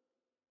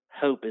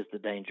 Hope is the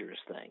dangerous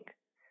thing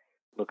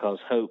because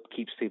hope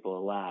keeps people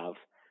alive.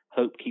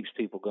 Hope keeps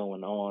people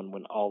going on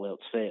when all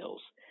else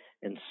fails.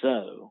 And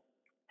so,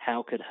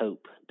 how could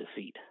hope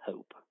defeat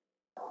hope?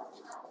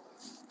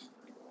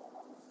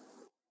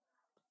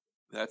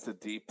 That's a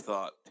deep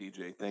thought,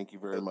 TJ. Thank you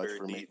very much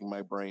for making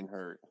my brain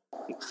hurt.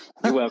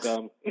 You're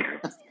welcome.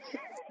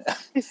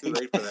 Too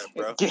late for that,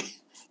 bro.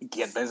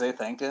 Get busy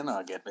thinking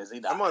or get busy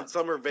dying. I'm on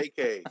summer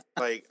vacay.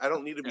 Like, I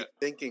don't need to be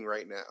thinking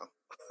right now.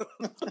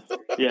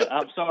 Yeah,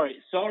 I'm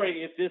sorry.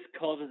 Sorry if this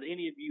causes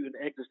any of you an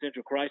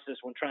existential crisis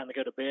when trying to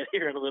go to bed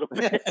here in a little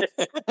bit.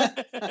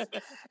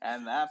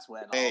 And that's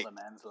when all the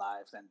men's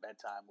lives and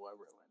bedtime were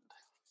ruined.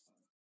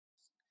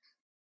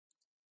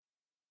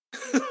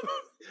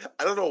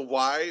 I don't know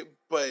why,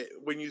 but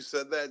when you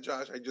said that,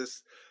 Josh, I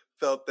just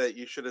felt that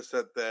you should have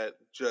said that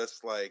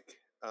just like,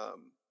 oh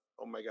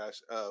my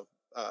gosh.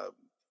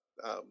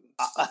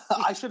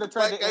 I should have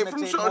tried to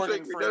imitate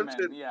Morgan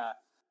Freeman. Yeah,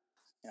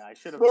 I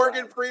should have.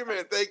 Morgan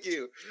Freeman, thank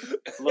you.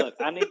 Look,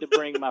 I need to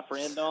bring my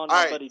friend on,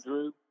 my buddy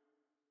Drew.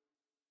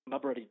 My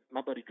buddy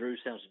Drew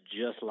sounds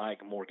just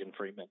like Morgan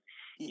Freeman.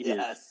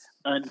 Yes,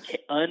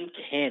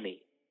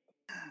 uncanny.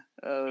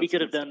 He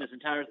could have done this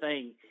entire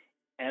thing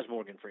as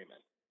Morgan Freeman.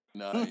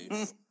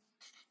 Nice.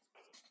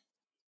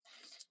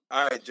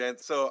 All right,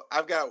 gents. So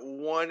I've got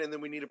one, and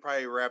then we need to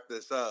probably wrap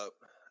this up.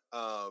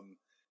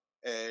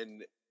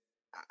 And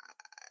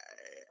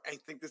I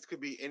think this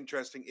could be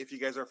interesting if you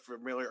guys are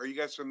familiar. Are you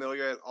guys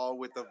familiar at all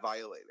with the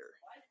Violator?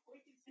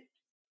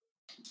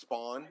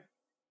 Spawn?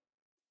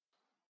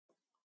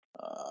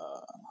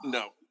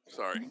 No,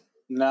 sorry.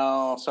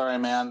 No, sorry,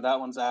 man. That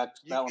one's a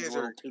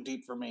little too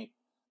deep for me.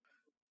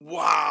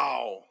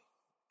 Wow.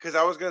 Because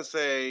I was gonna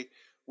say,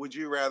 would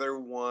you rather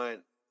want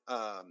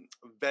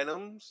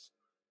Venom's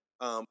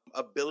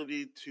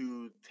ability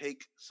to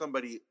take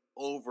somebody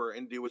over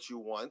and do what you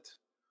want,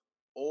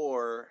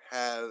 or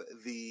have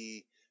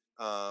the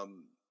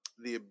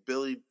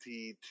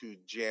ability to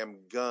jam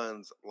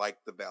guns like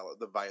the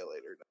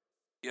Violator?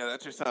 Yeah,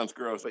 that just sounds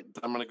gross, but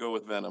I'm gonna go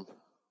with Venom.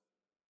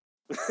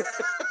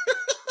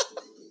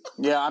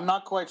 Yeah, I'm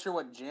not quite sure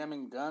what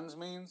jamming guns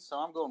means, so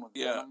I'm going with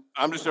Venom.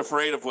 I'm just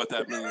afraid of what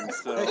that means.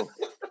 So,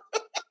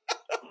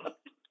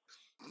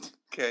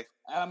 okay,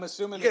 I'm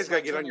assuming you guys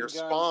gotta get on your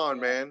Spawn,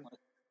 man.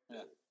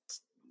 Yeah.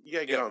 You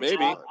gotta get on maybe.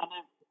 Spawn.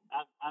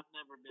 I've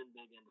never been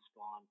big into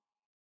Spawn.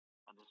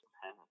 I just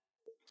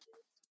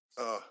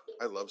haven't.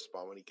 I love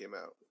Spawn when he came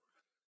out.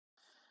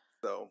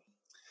 So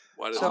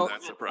why doesn't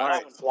that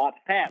surprise?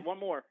 Pat, one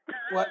more.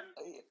 What?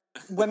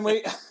 When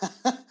we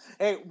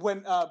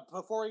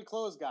before we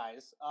close,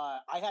 guys,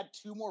 I had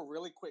two more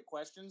really quick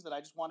questions that I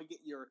just want to get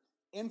your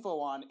info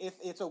on. If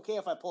it's okay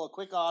if I pull a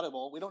quick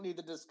audible, we don't need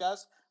to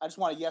discuss. I just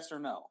want a yes or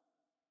no.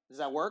 Does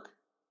that work?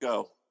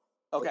 Go.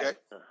 Okay.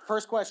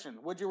 First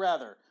question: Would you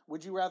rather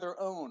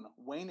own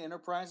Wayne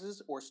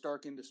Enterprises or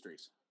Stark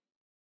Industries?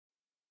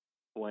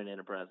 Wayne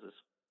Enterprises.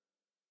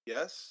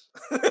 Yes.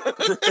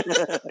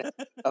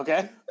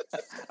 Okay.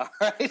 All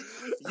right.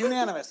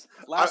 Unanimous.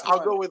 I'll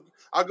go with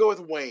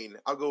Wayne.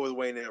 I'll go with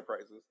Wayne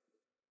Enterprises.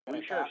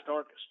 I'm sure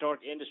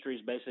Stark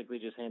Industries basically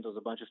just handles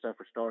a bunch of stuff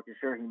for Stark. And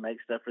sure, he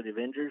makes stuff for the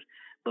Avengers,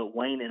 but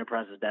Wayne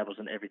Enterprises dabbles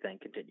in everything.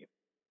 Continue.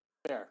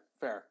 Fair.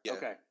 Yeah.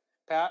 Okay.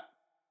 Pat?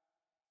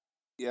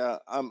 Yeah,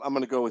 I'm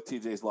going to go with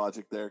TJ's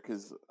logic there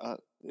because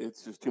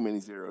it's just too many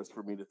zeros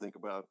for me to think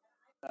about.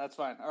 That's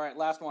fine. All right,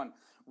 last one.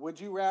 Would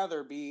you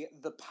rather be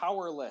the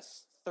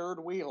powerless third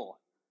wheel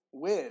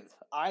with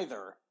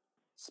either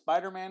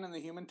Spider-Man and the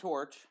Human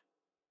Torch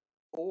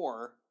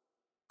or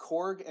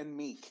Korg and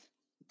Meek?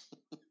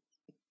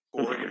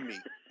 Korg and Meek.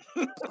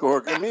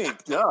 Korg and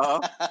Meek, duh.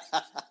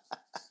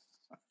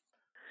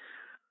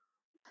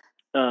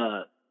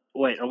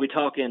 Wait, are we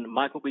talking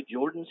Michael B.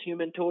 Jordan's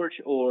Human Torch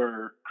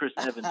or Chris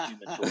Evans'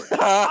 Human Torch?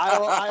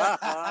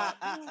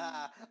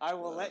 I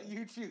will let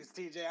you choose,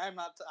 TJ. I'm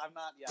not.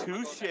 Yeah.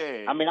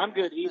 Touche. I mean, I'm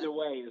good either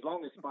way as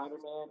long as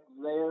Spider-Man's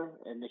there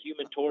and the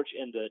Human Torch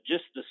and the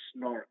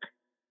snark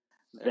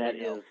that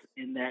is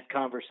in that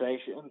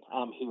conversation.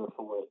 I'm here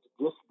for it.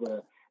 Just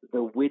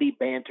the witty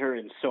banter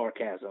and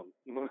sarcasm.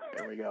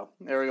 There we go.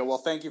 Well,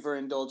 thank you for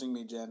indulging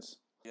me, gents.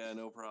 Yeah,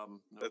 no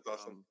problem. That's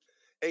awesome.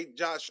 Hey,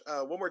 Josh,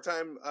 one more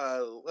time,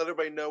 let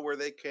everybody know where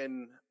they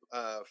can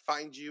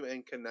find you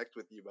and connect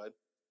with you, bud.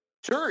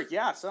 Sure.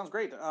 Yeah, sounds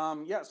great.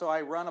 So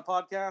I run a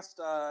podcast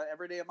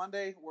every day at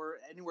Monday. We're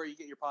anywhere you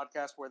get your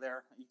podcast, we're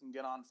there. You can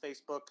get on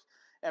Facebook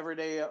every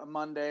day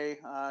Monday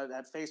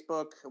at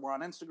Facebook. We're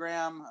on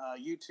Instagram,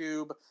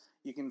 YouTube.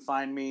 You can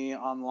find me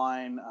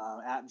online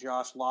at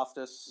Josh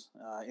Lofthus,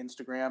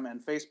 Instagram and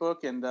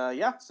Facebook. And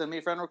send me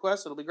a friend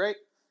request. It'll be great.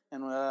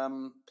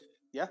 And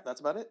that's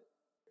about it.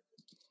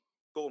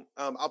 Cool.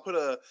 I'll put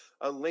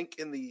a link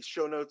in the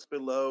show notes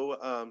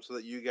below so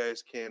that you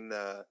guys can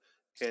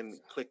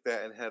click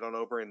that and head on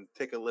over and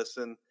take a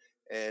listen.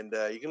 And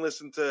you can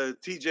listen to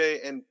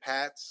TJ and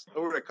Pat's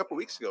over a couple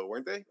weeks ago,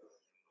 weren't they?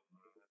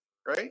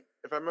 Right?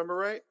 If I remember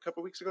right, a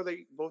couple weeks ago,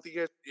 both of you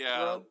guys.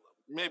 Yeah,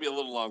 maybe a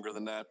little longer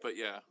than that, but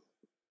yeah.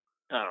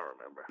 I don't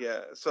remember.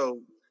 Yeah,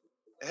 so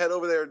head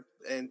over there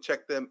and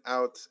check them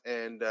out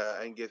and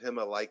give him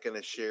a like and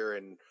a share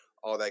and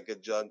all that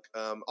good junk.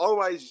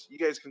 Otherwise, you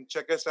guys can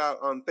check us out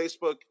on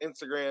Facebook,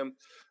 Instagram,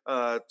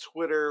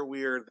 Twitter.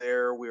 We are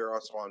there. We are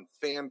also on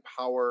Fan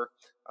Power.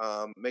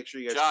 Make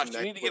sure you guys Josh,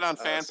 you need to get on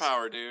Fan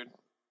Power, dude.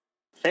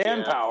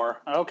 Fan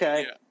Power.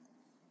 Okay.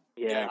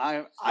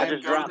 Yeah. I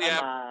just dropped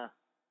my.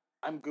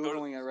 I'm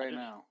Googling it right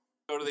now.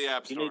 Go to the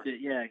App Store. You need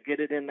to, get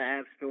it in the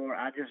App Store.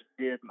 I just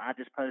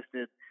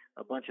posted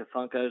a bunch of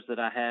Funkos that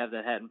I have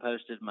that hadn't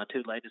posted. My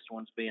two latest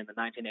ones being the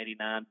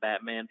 1989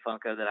 Batman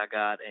Funko that I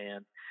got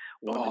and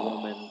Wonder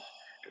Woman's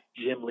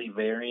Jim Lee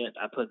variant.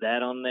 I put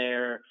that on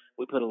there.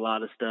 We put a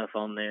lot of stuff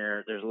on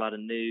there. There's a lot of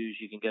news.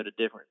 You can go to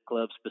different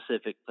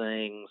club-specific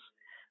things.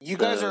 You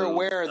guys are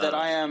aware that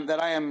I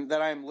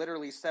am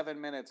literally 7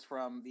 minutes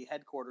from the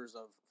headquarters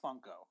of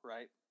Funko,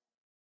 right?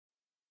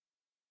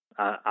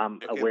 I'm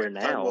aware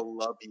now. I will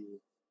love you.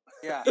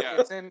 Yeah.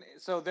 It's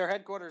so their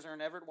headquarters are in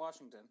Everett,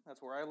 Washington.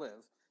 That's where I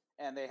live.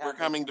 And they have We're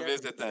coming to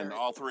visit then,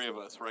 all three of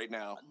us right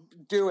now.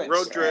 Do it.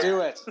 Road trip.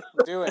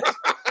 Do it.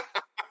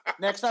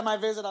 Next time I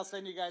visit, I'll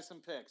send you guys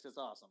some pics. It's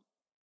awesome.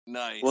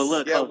 Nice. Well,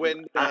 look,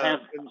 when I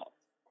have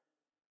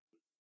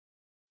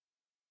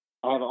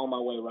on my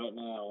way right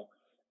now.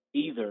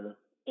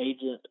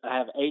 I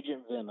have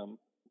Agent Venom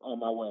on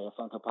my way, a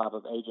Funko Pop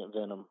of Agent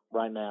Venom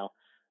right now,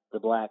 the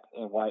black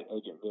and white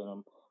Agent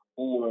Venom,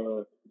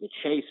 or the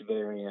Chase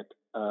variant.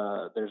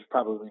 There's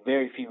probably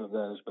very few of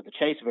those, but the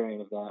Chase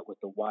variant of that with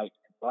the white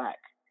and black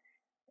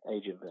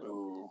Agent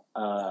Venom.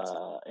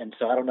 And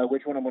so I don't know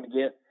which one I'm going to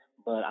get,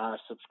 but I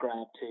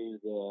subscribe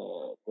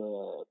to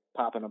the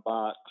Pop in a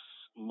Box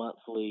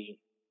monthly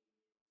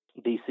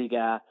DC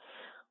guy.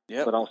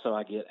 Yep. But also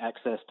I get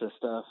access to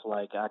stuff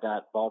like I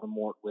got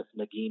Voldemort with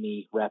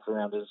Nagini wrapped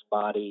around his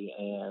body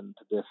and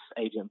this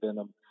Agent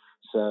Venom.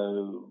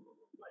 So,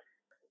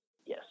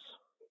 yes.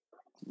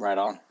 Right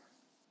on.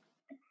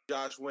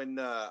 Josh, when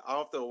I'll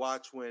have to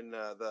watch when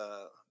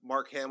the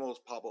Mark Hamill's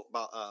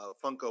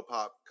Funko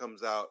Pop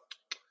comes out,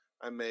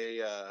 I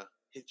may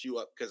hit you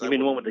up because I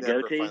mean the one would with the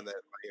never goatee? find that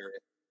in my area.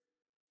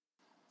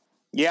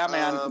 Yeah,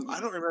 man.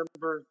 I don't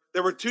remember.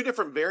 There were two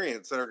different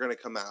variants that are going to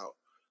come out.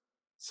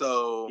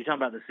 So you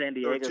talking about the San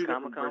Diego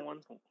Comic-Con one?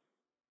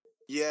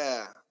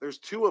 Yeah, there's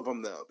two of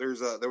them though. There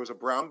was a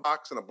brown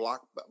box and a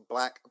black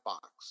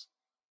box.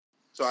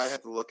 So I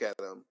have to look at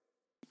them.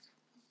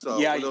 So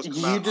yeah,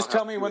 you just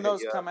tell me when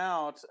those come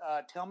out.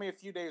 Tell me a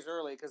few days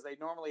early because they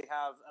normally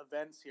have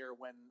events here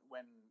when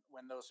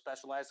those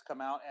specialized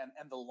come out,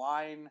 and the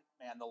line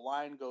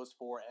goes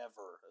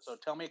forever. So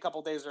tell me a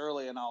couple days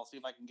early, and I'll see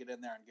if I can get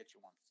in there and get you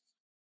one.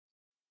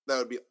 That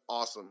would be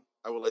awesome.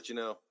 I will let you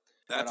know.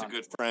 That's a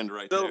good friend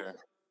right there.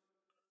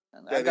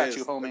 I got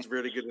you, homie. That's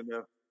really good to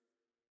know.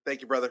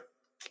 Thank you, brother.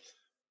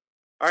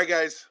 All right,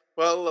 guys.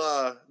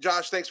 Well,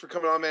 Josh, thanks for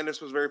coming on, man.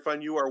 This was very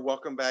fun. You are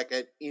welcome back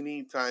at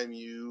any time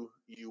you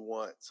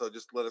want. So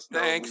just let us know.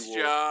 Thanks,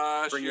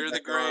 Josh. You're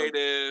the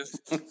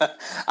greatest.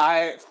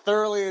 I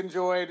thoroughly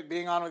enjoyed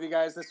being on with you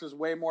guys. This was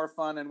way more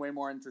fun and way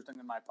more interesting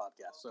than my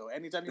podcast. So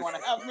anytime you want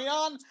to have me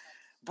on,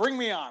 bring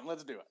me on.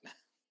 Let's do it.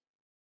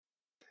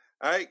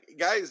 All right,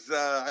 guys,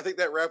 I think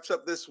that wraps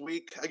up this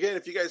week. Again,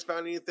 if you guys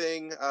found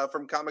anything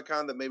from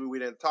Comic-Con that maybe we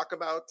didn't talk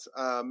about,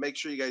 make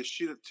sure you guys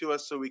shoot it to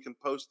us so we can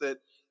post it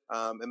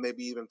and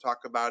maybe even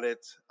talk about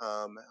it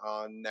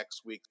on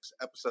next week's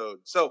episode.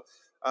 So,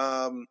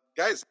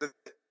 guys, you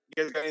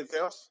guys got anything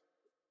else?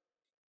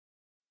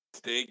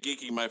 Stay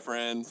geeky, my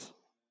friends.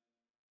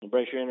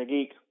 Embrace your inner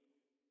geek.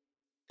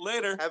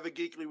 Later. Have a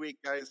geekly week,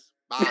 guys.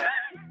 Bye.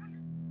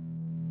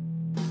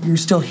 You're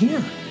still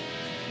here.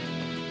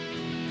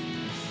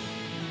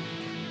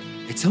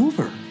 It's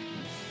over.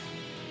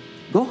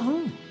 Go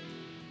home.